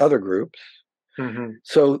from the other groups.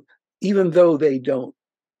 So even though they don't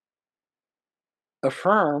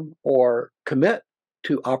affirm or commit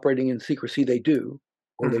to operating in secrecy, they do,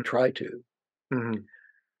 or they try to.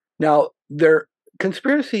 Now, their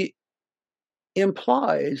conspiracy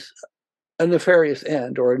implies a nefarious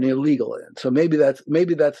end or an illegal end. So maybe that's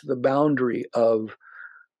the boundary of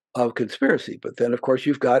conspiracy. But then, of course,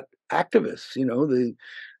 you've got activists.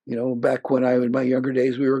 Back when in my younger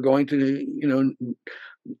days, we were going to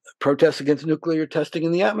protests against nuclear testing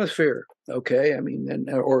in the atmosphere. Okay, I mean,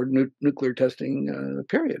 or nuclear testing,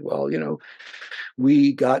 period. Well,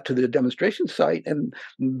 we got to the demonstration site, and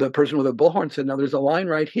the person with a bullhorn said, "Now there's a line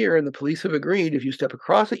right here, and the police have agreed. If you step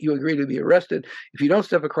across it, you agree to be arrested. If you don't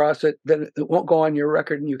step across it, then it won't go on your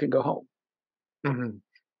record, and you can go home." Mm-hmm.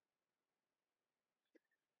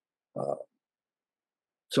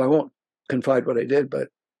 So I won't confide what I did, but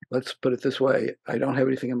let's put it this way: I don't have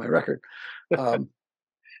anything in my record.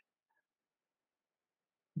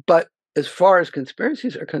 But as far as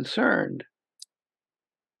conspiracies are concerned,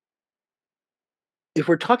 if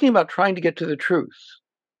we're talking about trying to get to the truth,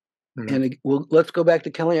 mm-hmm. and let's go back to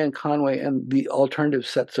Kellyanne Conway and the alternative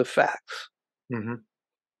sets of facts. Mm-hmm.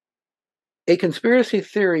 A conspiracy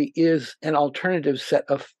theory is an alternative set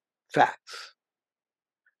of facts.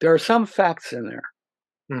 There are some facts in there.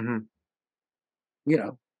 Mm-hmm.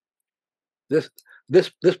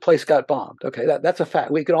 This place got bombed. Okay, that's a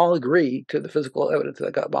fact. We can all agree to the physical evidence that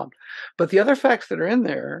it got bombed. But the other facts that are in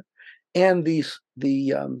there, and the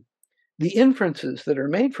inferences that are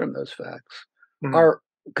made from those facts, mm-hmm. are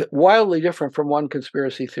wildly different from one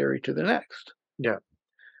conspiracy theory to the next. Yeah.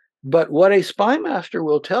 But what a spy master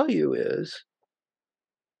will tell you is,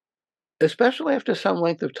 especially after some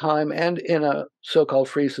length of time and in a so-called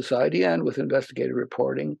free society and with investigative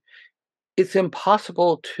reporting, it's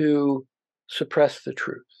impossible to suppress the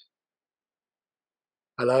truth.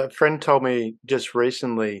 A friend told me just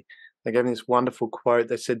recently, they gave me this wonderful quote.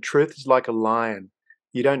 They said, "Truth is like a lion.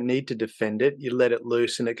 You don't need to defend it. You let it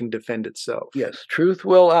loose and it can defend itself." Yes, truth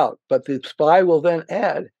will out, but the spy will then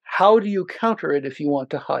add, how do you counter it if you want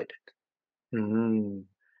to hide it? Mm-hmm.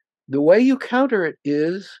 The way you counter it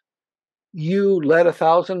is you let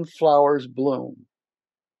 1,000 flowers bloom.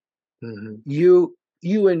 Mm-hmm.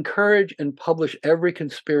 You encourage and publish every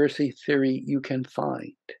conspiracy theory you can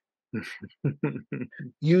find.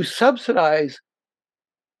 You subsidize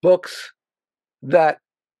books that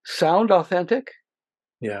sound authentic,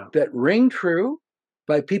 that ring true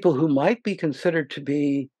by people who might be considered to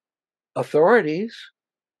be authorities,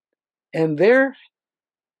 and they're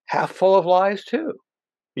half full of lies too.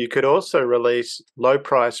 You could also release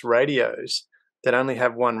low-price radios that only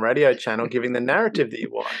have one radio channel, giving the narrative that you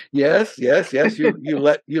want. Yes. You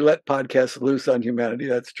let podcasts loose on humanity.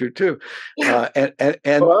 That's true too. Well, I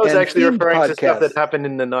was actually referring to stuff that podcasts. happened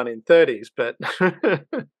in the 1930s, but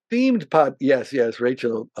Yes.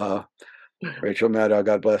 Rachel Maddow,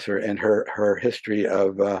 God bless her, and her history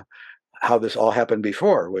of how this all happened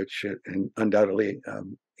before, which undoubtedly,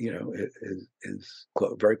 is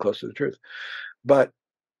very close to the truth. But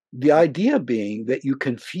the idea being that you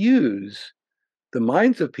confuse the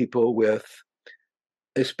minds of people with,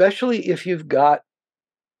 especially if you've got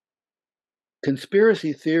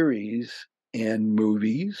conspiracy theories and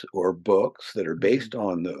movies or books that are based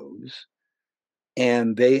on those,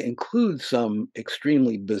 and they include some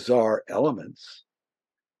extremely bizarre elements.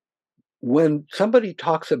 When somebody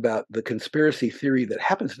talks about the conspiracy theory that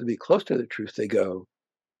happens to be close to the truth, they go,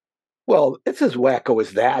 well, it's as wacko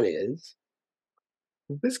as that is.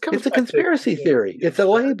 It's a conspiracy theory. It's a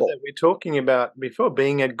label. That we're talking about before,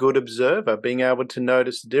 being a good observer, being able to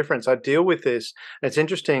notice the difference. I deal with this. It's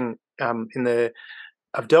interesting.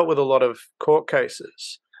 I've dealt with a lot of court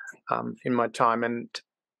cases in my time, and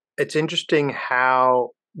it's interesting how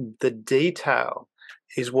the detail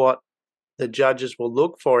is what the judges will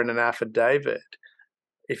look for in an affidavit.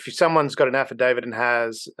 If someone's got an affidavit and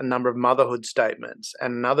has a number of motherhood statements,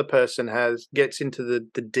 and another person gets into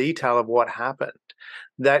the detail of what happened,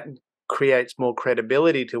 that creates more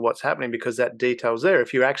credibility to what's happening because that detail's there.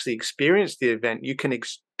 If you actually experience the event, you can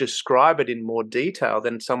describe it in more detail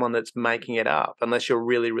than someone that's making it up, unless you're a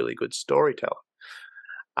really, really good storyteller.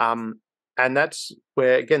 And that's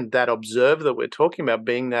where, again, that observer that we're talking about,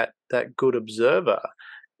 being that good observer,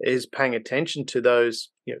 is paying attention to those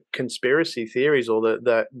conspiracy theories or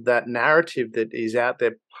that narrative that is out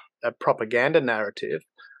there, a propaganda narrative,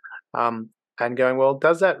 and going, well,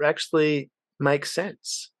 does that actually make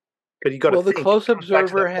sense? But you got to think. The close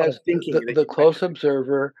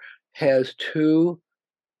observer has two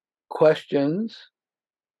questions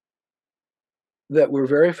that we're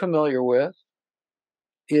very familiar with.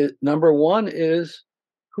 Number one is,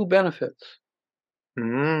 who benefits?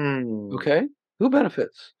 Okay, who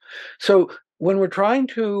benefits? So when we're trying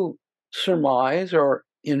to surmise or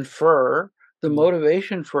infer the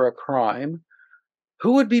motivation for a crime,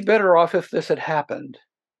 who would be better off if this had happened?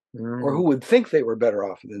 Or who would think they were better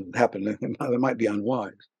off if it happened? It might be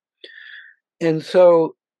unwise. And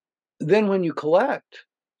so then when you collect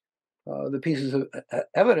the pieces of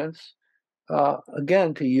evidence,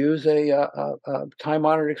 again, to use a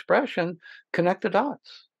time-honored expression, connect the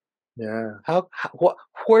dots. Yeah.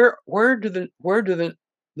 Where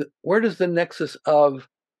does the nexus of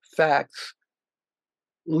facts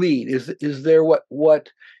lead? Is there what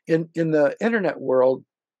in the internet world,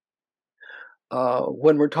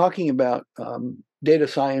 when we're talking about data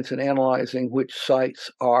science and analyzing which sites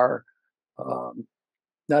are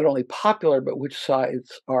not only popular, but which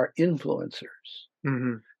sites are influencers?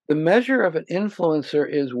 Mm-hmm. The measure of an influencer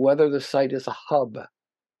is whether the site is a hub.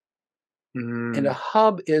 And a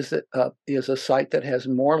hub is a site that has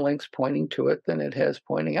more links pointing to it than it has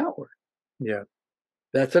pointing outward. Yeah.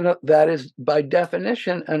 That is by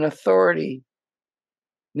definition an authority.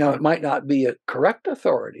 Now, it might not be a correct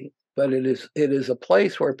authority, but it is a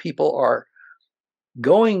place where people are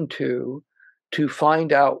going to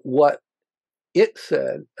find out what it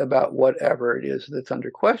said about whatever it is that's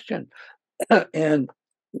under question. And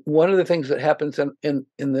one of the things that happens in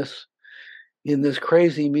this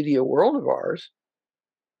crazy media world of ours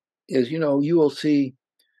is, you will see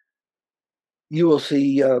Rachel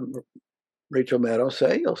Maddow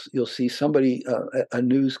say, you'll see somebody, a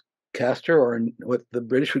newscaster, or what the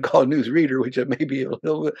British would call a newsreader, which it may be a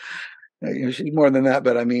little bit, she's more than that,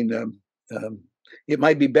 but I mean, it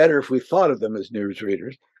might be better if we thought of them as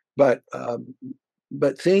newsreaders. But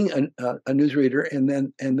seeing a newsreader,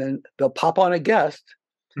 and then they'll pop on a guest,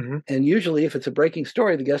 and usually if it's a breaking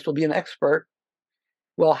story, the guest will be an expert.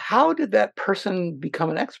 Well, how did that person become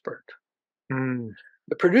an expert? The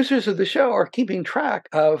producers of the show are keeping track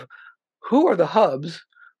of who are the hubs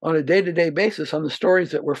on a day-to-day basis on the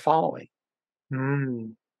stories that we're following.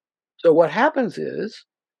 So what happens is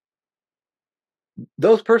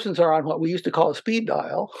those persons are on what we used to call a speed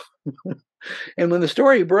dial. And when the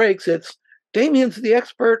story breaks, it's Damien's the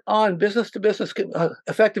expert on business-to-business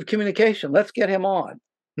effective communication. Let's get him on.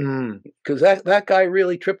 Because that guy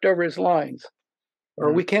really tripped over his lines.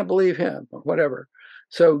 Or we can't believe him, or whatever.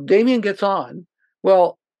 So Damien gets on.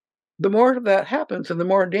 Well, the more that happens and the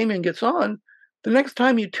more Damien gets on, the next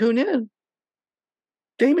time you tune in,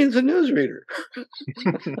 Damien's a newsreader.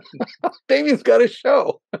 Damien's got a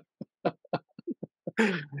show.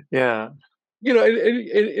 Yeah.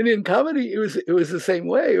 And in comedy, it was the same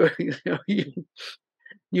way.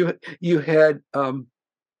 You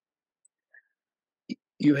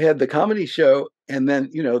had the comedy show, and then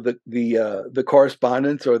the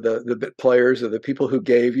correspondents, or the bit players, or the people who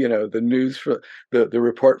gave the news for the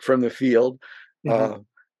report from the field.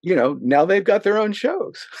 Now they've got their own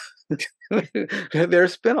shows. They're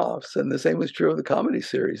spinoffs, and the same was true of the comedy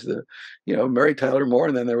series. Mary Tyler Moore,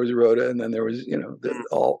 and then there was Rhoda, and then there was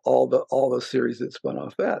all the series that spun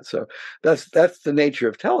off that. So that's the nature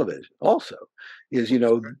of television. Also, is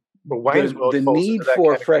the need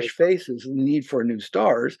for fresh faces, the need for new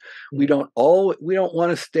stars. We don't want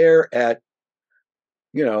to stare at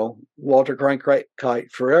Walter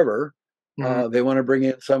Cronkite forever. They want to bring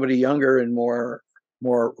in somebody younger and more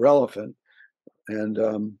relevant, and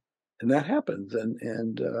that happens,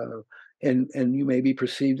 and you may be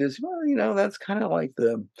perceived as, well, that's kind of like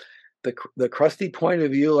the crusty point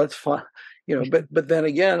of view. Let's find, but then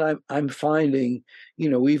again, I'm finding,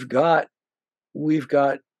 we've got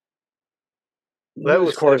that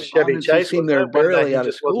was Chevy Chase, seem they're barely out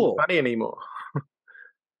of school. Wasn't funny anymore.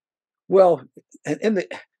 Well, in the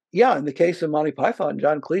case of Monty Python,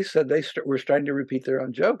 John Cleese said they were starting to repeat their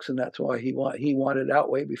own jokes, and that's why he wanted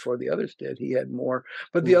out way before the others did. He had more,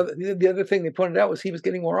 but the other thing they pointed out was he was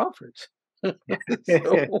getting more offers.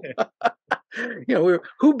 So,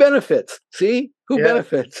 who benefits? See, who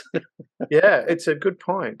benefits? Yeah, it's a good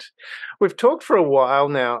point. We've talked for a while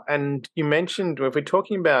now, and you mentioned, if we're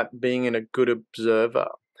talking about being a good observer,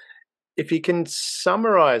 if you can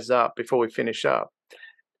summarize up before we finish up.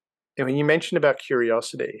 I mean, you mentioned about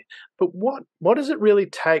curiosity, but what does it really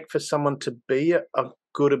take for someone to be a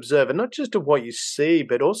good observer, not just of what you see,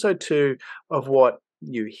 but also of what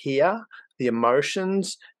you hear, the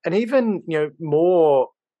emotions, and even, more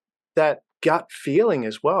that gut feeling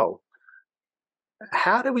as well?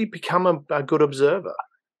 How do we become a good observer?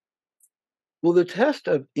 Well, the test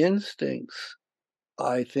of instincts,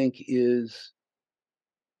 I think, is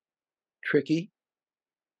tricky,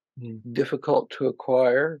 difficult to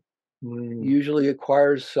acquire. Usually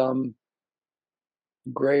acquires some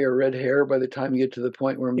gray or red hair by the time you get to the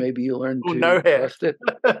point where maybe you learn to trust it.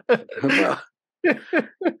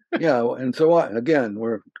 Yeah, and so on. Again,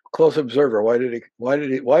 we're a close observer. Why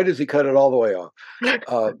does he cut it all the way off?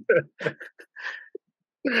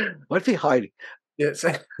 What's he hiding? Yes.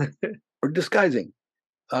 Or disguising.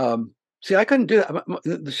 See, I couldn't do that.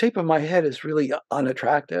 The shape of my head is really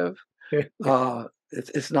unattractive.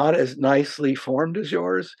 it's not as nicely formed as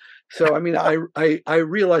yours. So I mean, I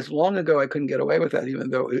realized long ago I couldn't get away with that, even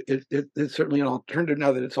though it's certainly an alternative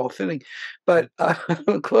now that it's all thinning. But a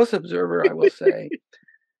close observer, I will say,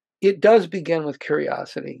 it does begin with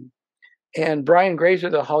curiosity. And Brian Grazer,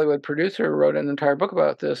 the Hollywood producer, wrote an entire book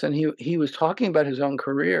about this, and he was talking about his own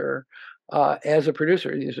career as a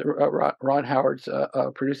producer. He's Ron Howard's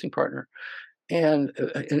producing partner, and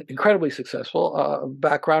incredibly successful.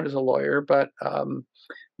 Background as a lawyer, but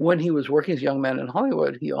when he was working as a young man in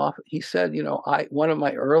Hollywood, he said, one of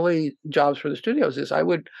my early jobs for the studios is I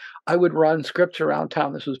would run scripts around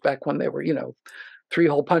town. This was back when they were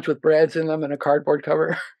 3-hole punch with brads in them and a cardboard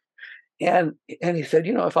cover. And he said,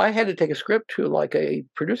 if I had to take a script to like a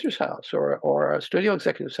producer's house or a studio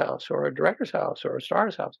executive's house or a director's house or a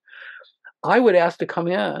star's house, I would ask to come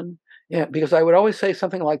in, because I would always say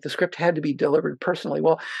something like the script had to be delivered personally.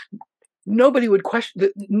 Well, nobody would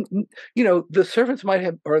question. The servants might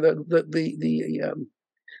have, or the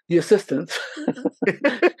assistants,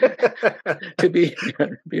 to be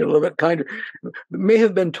a little bit kinder, may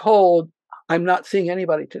have been told, "I'm not seeing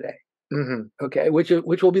anybody today." Mm-hmm. Okay, which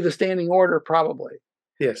will be the standing order probably.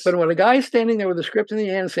 Yes. But when a guy's standing there with a script in the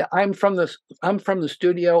hand and say, "I'm from the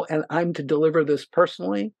studio and I'm to deliver this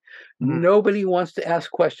personally," nobody wants to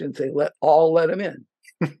ask questions. They let him in.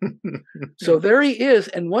 So there he is,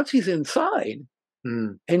 and once he's inside,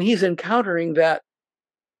 and he's encountering that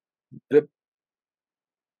the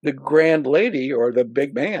grand lady or the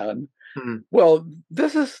big man. Well,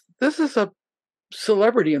 this is a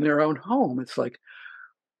celebrity in their own home. It's like,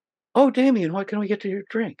 "Oh, Damien, what can we get to your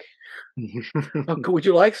drink? Would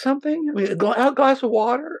you like something? I mean, a glass of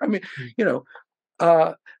water?" I mean,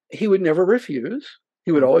 he would never refuse.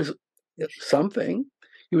 He would always something.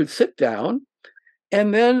 He would sit down,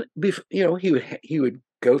 and then he would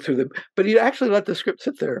go through but he'd actually let the script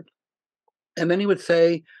sit there, and then he would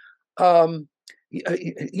say,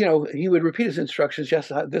 he would repeat his instructions. "Yes,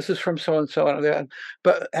 this is from so and so,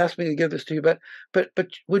 but ask me to give this to you. But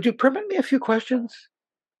would you permit me a few questions?"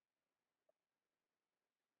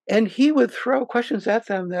 And he would throw questions at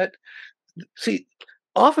them that, see,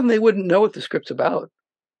 often they wouldn't know what the script's about.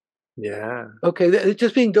 Yeah. Okay, it's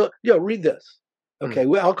just being, read this. Okay,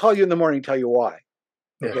 well, I'll call you in the morning and tell you why.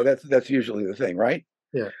 Okay, that's usually the thing, right?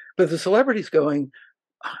 Yeah. But the celebrity's going,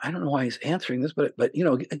 "I don't know why he's answering this, but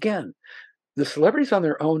again, the celebrity's on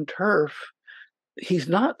their own turf. He's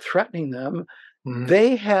not threatening them.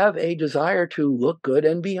 They have a desire to look good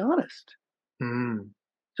and be honest."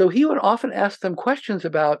 So he would often ask them questions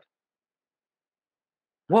about,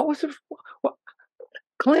 what was it?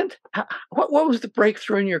 Clint, what was the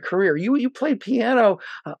breakthrough in your career? You played piano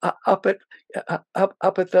up at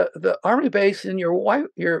the army base, and your wife,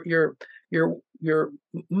 your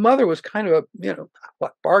mother was kind of a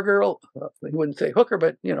bar girl. He wouldn't say hooker,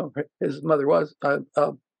 but his mother was an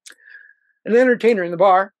entertainer in the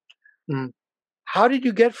bar. How did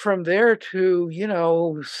you get from there to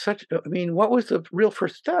such? I mean, what was the real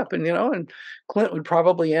first step? And Clint would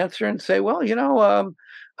probably answer and say, "Well,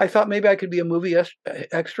 I thought maybe I could be a movie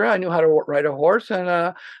extra. I knew how to ride a horse, and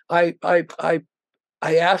I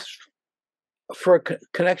asked for a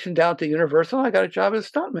connection down to Universal. I got a job as a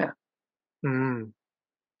stuntman."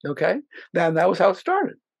 Okay, then that was how it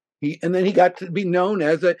started. And then he got to be known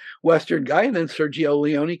as a Western guy. And then Sergio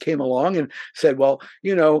Leone came along and said, "Well,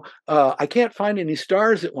 I can't find any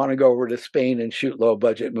stars that want to go over to Spain and shoot low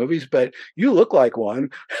budget movies, but you look like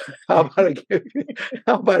one. How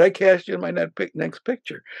about I cast you in my next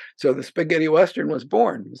picture?" So the spaghetti Western was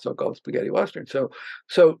born, the so-called spaghetti Western. So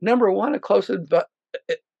number one, a close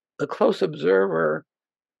observer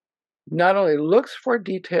not only looks for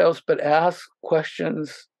details, but asks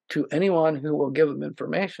questions to anyone who will give them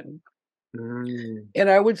information. And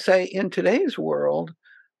I would say in today's world,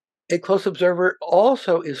 a close observer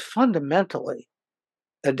also is fundamentally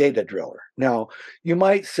a data driller. Now, you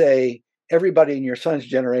might say everybody in your son's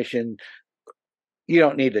generation, you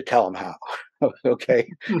don't need to tell them how. Okay.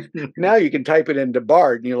 Now you can type it into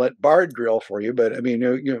Bard and you let Bard drill for you. But I mean,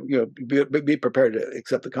 be prepared to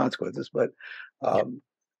accept the consequences. But,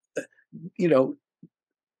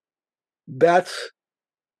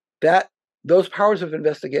 those powers of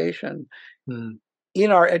investigation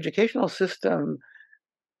in our educational system.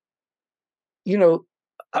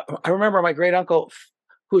 I remember my great uncle,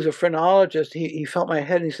 who's a phrenologist. He felt my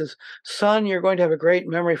head and he says, "Son, you're going to have a great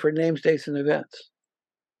memory for names, dates, and events."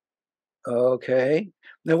 Okay.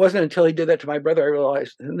 And it wasn't until he did that to my brother I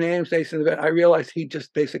realized names, dates, and events. I realized he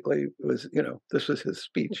just basically was, this was his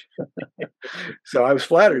speech. So I was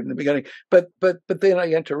flattered in the beginning, but then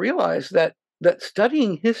I got to realize that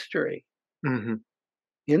studying history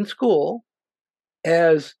in school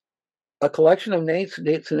as a collection of dates,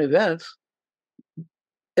 and events,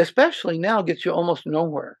 especially now, gets you almost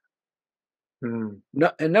nowhere.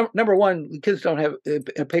 No, and number one, the kids don't have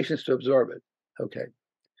patience to absorb it. Okay.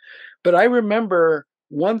 But I remember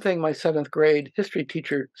one thing my 7th grade history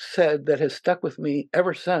teacher said that has stuck with me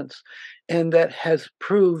ever since, and that has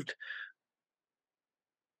proved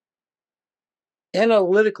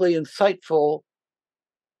analytically insightful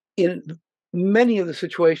in many of the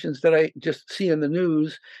situations that I just see in the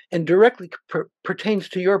news, and directly pertains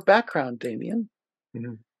to your background, Damien.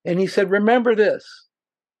 And he said, remember this: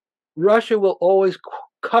 Russia will always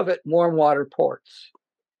covet warm water ports.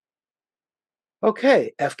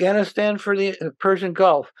 Okay, Afghanistan for the Persian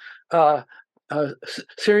Gulf,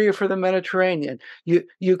 Syria for the Mediterranean,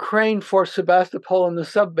 Ukraine for Sebastopol and the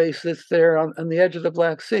sub-base that's there on the edge of the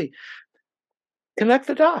Black Sea. Connect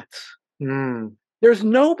the dots. There's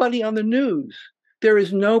nobody on the news. There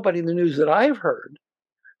is nobody in the news that I've heard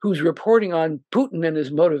who's reporting on Putin and his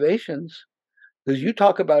motivations. Because you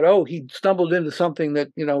talk about, oh, he stumbled into something that,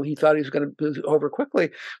 he thought he was going to over quickly.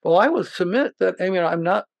 Well, I will submit that,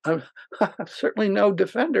 I'm certainly no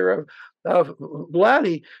defender of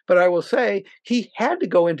Vladdy, but I will say he had to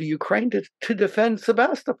go into Ukraine to defend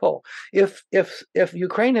Sebastopol. If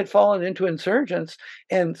Ukraine had fallen into insurgents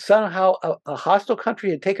and somehow a hostile country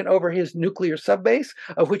had taken over his nuclear subbase,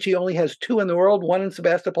 of which he only has 2 in the world, one in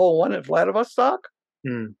Sebastopol, one at Vladivostok,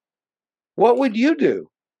 what would you do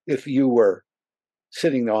if you were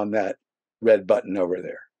sitting on that red button over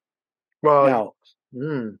there? Well,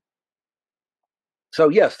 now, so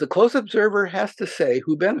yes, the close observer has to say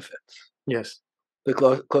who benefits. Yes. The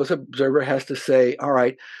close observer has to say, all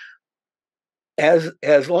right, as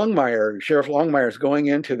Longmire, Sheriff Longmire is going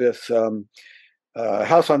into this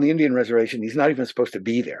house on the Indian reservation, he's not even supposed to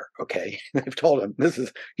be there. Okay. They've told him,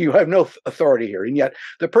 you have no authority here. And yet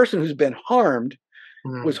the person who's been harmed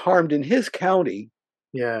was harmed in his county.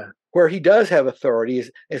 Yeah. Where he does have authority is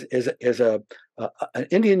an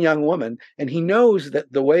Indian young woman, and he knows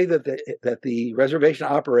that the way that the reservation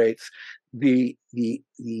operates, the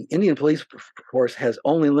Indian police force has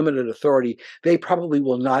only limited authority. They probably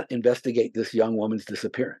will not investigate this young woman's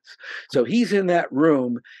disappearance. So he's in that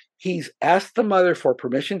room. He's asked the mother for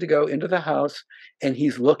permission to go into the house, and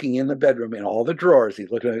he's looking in the bedroom in all the drawers.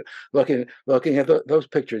 He's looking at those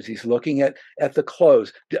pictures. He's looking at the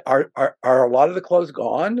clothes. Are a lot of the clothes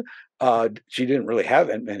gone? She didn't really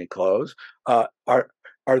have many clothes. Are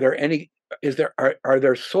there any? Are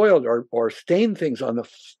there soiled or stained things on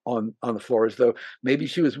the floor, as though maybe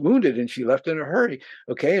she was wounded and she left in a hurry?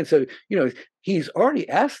 Okay, and so he's already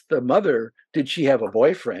asked the mother, did she have a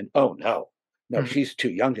boyfriend? Oh no. No, she's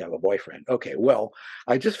too young to have a boyfriend. Okay, well,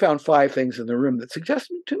 I just found 5 things in the room that suggest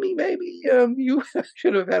to me maybe you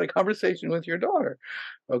should have had a conversation with your daughter.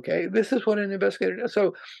 Okay, this is what an investigator does.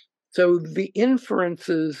 So the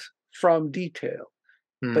inferences from detail,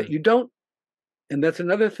 but you don't. And that's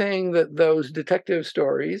another thing that those detective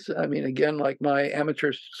stories, again, like my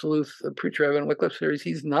amateur sleuth Preacher Evan Wycliffe series,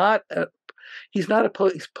 he's not a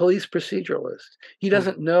police proceduralist. He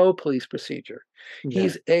doesn't know police procedure.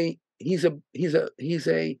 Yeah. He's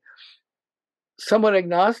a somewhat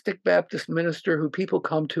agnostic Baptist minister who people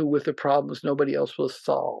come to with the problems nobody else will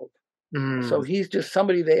solve. So he's just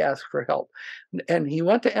somebody they ask for help. And he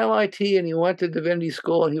went to MIT and he went to divinity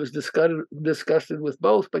school, and he was disgusted with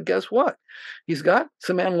both. But guess what? He's got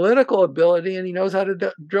some analytical ability, and he knows how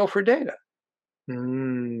to drill for data.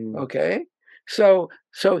 Okay. So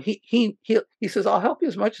he says, I'll help you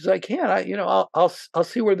as much as I can. I'll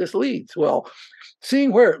see where this leads. Well,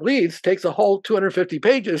 seeing where it leads takes a whole 250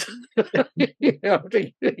 pages. To get to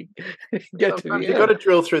the end. You got to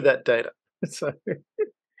drill through that data. So.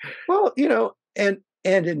 Well, and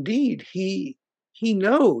indeed he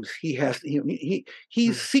knows he has to,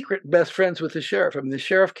 he's secret best friends with the sheriff. The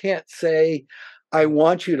sheriff can't say, I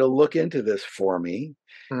want you to look into this for me,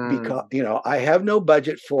 because I have no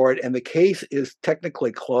budget for it, and the case is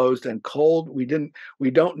technically closed and cold. We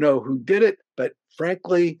don't know who did it, but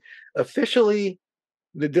frankly, officially,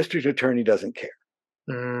 the district attorney doesn't care.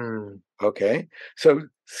 Okay, so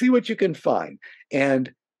see what you can find.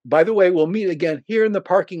 And by the way, we'll meet again here in the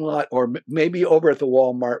parking lot, or maybe over at the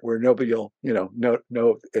Walmart where nobody will,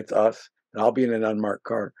 know it's us, and I'll be in an unmarked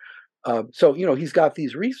car. So he's got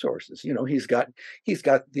these resources. He's got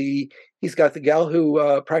the gal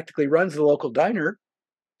who practically runs the local diner.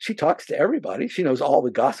 She talks to everybody. She knows all the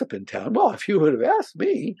gossip in town. Well, if you would have asked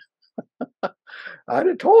me, I'd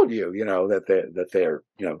have told you, that they're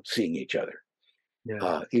seeing each other,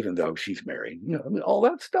 even though she's married. All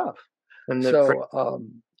that stuff. And so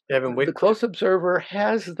the close observer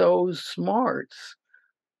has those smarts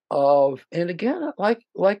and again,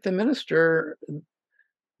 like the minister,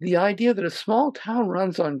 the idea that a small town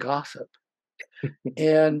runs on gossip.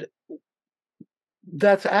 And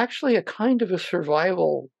that's actually a kind of a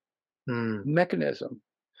survival mechanism,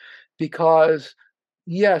 because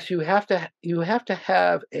yes, you have to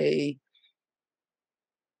have a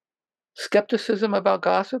skepticism about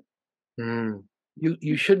gossip.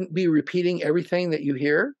 You shouldn't be repeating everything that you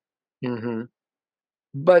hear.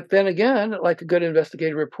 But then again, like a good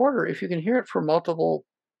investigative reporter, if you can hear it from multiple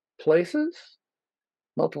places,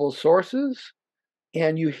 multiple sources,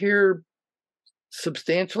 and you hear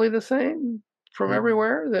substantially the same from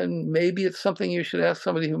everywhere, then maybe it's something you should ask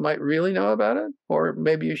somebody who might really know about it, or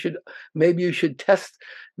maybe you should test.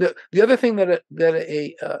 The other thing that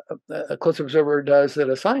a close observer does, that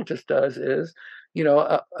a scientist does, is,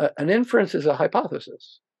 an inference is a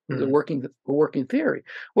hypothesis, is a working theory.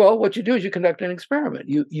 Well, what you do is you conduct an experiment.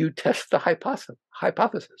 You test the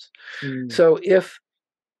hypothesis. So if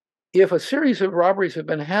a series of robberies have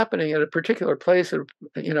been happening at a particular place,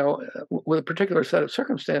 with a particular set of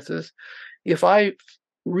circumstances, if I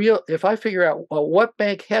figure out what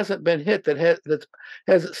bank hasn't been hit that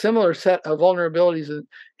has a similar set of vulnerabilities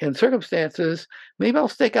and circumstances, maybe I'll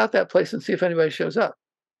stake out that place and see if anybody shows up.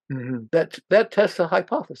 That tests a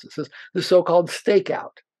hypothesis, the so-called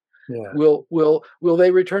stakeout. Yeah. Will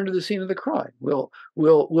they return to the scene of the crime? Will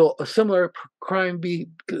a similar crime be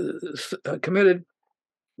committed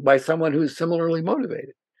by someone who's similarly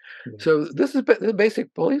motivated? So this is the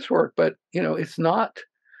basic police work, but it's not.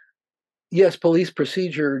 Yes, police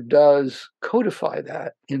procedure does codify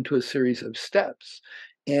that into a series of steps,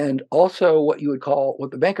 and also what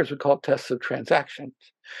the bankers would call tests of transactions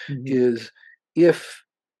is if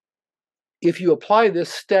you apply this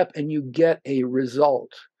step and you get a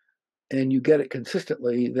result, and you get it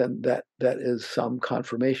consistently, then that is some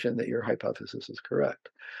confirmation that your hypothesis is correct.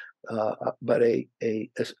 But a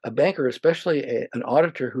banker, especially an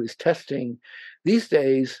auditor who is testing, these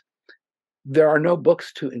days, there are no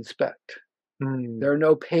books to inspect. There are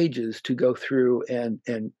no pages to go through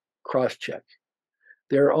and cross-check.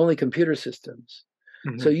 There are only computer systems.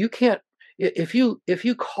 So you can't, if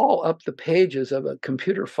you call up the pages of a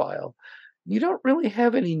computer file, you don't really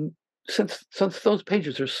have any, since those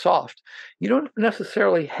pages are soft, you don't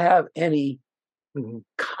necessarily have any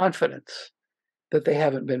confidence that they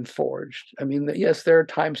haven't been forged. I mean, yes, there are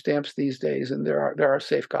timestamps these days, and there are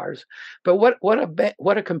safeguards. But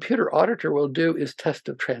what a computer auditor will do is test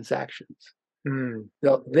of transactions.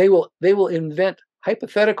 They will invent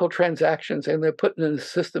hypothetical transactions, and they put it in the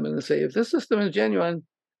system, and they say, if this system is genuine,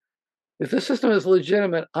 if this system is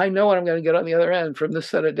legitimate, I know what I'm going to get on the other end from this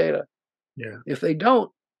set of data. Yeah. If they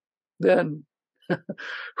don't, then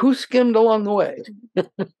who skimmed along the way?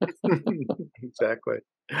 Exactly.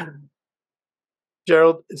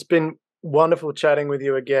 Gerald, it's been wonderful chatting with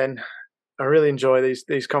you again. I really enjoy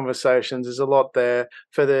these conversations. There's a lot there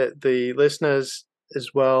for the listeners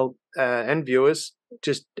as well, and viewers.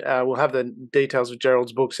 Just we'll have the details of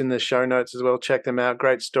Gerald's books in the show notes as well. Check them out.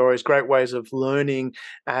 Great stories, great ways of learning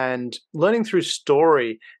through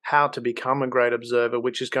story how to become a great observer,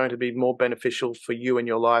 which is going to be more beneficial for you in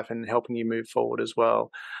your life and helping you move forward as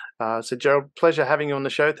well. So Gerald, pleasure having you on the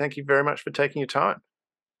show. Thank you very much for taking your time.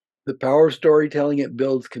 The power of storytelling, it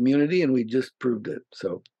builds community, and we just proved it.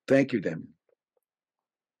 So thank you, Damien.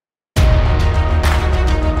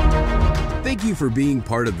 Thank you for being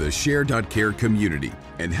part of the Share.Care community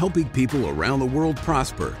and helping people around the world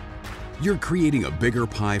prosper. You're creating a bigger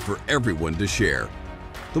pie for everyone to share.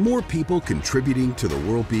 The more people contributing to the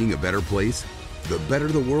world being a better place, the better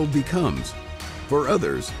the world becomes, for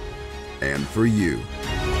others and for you.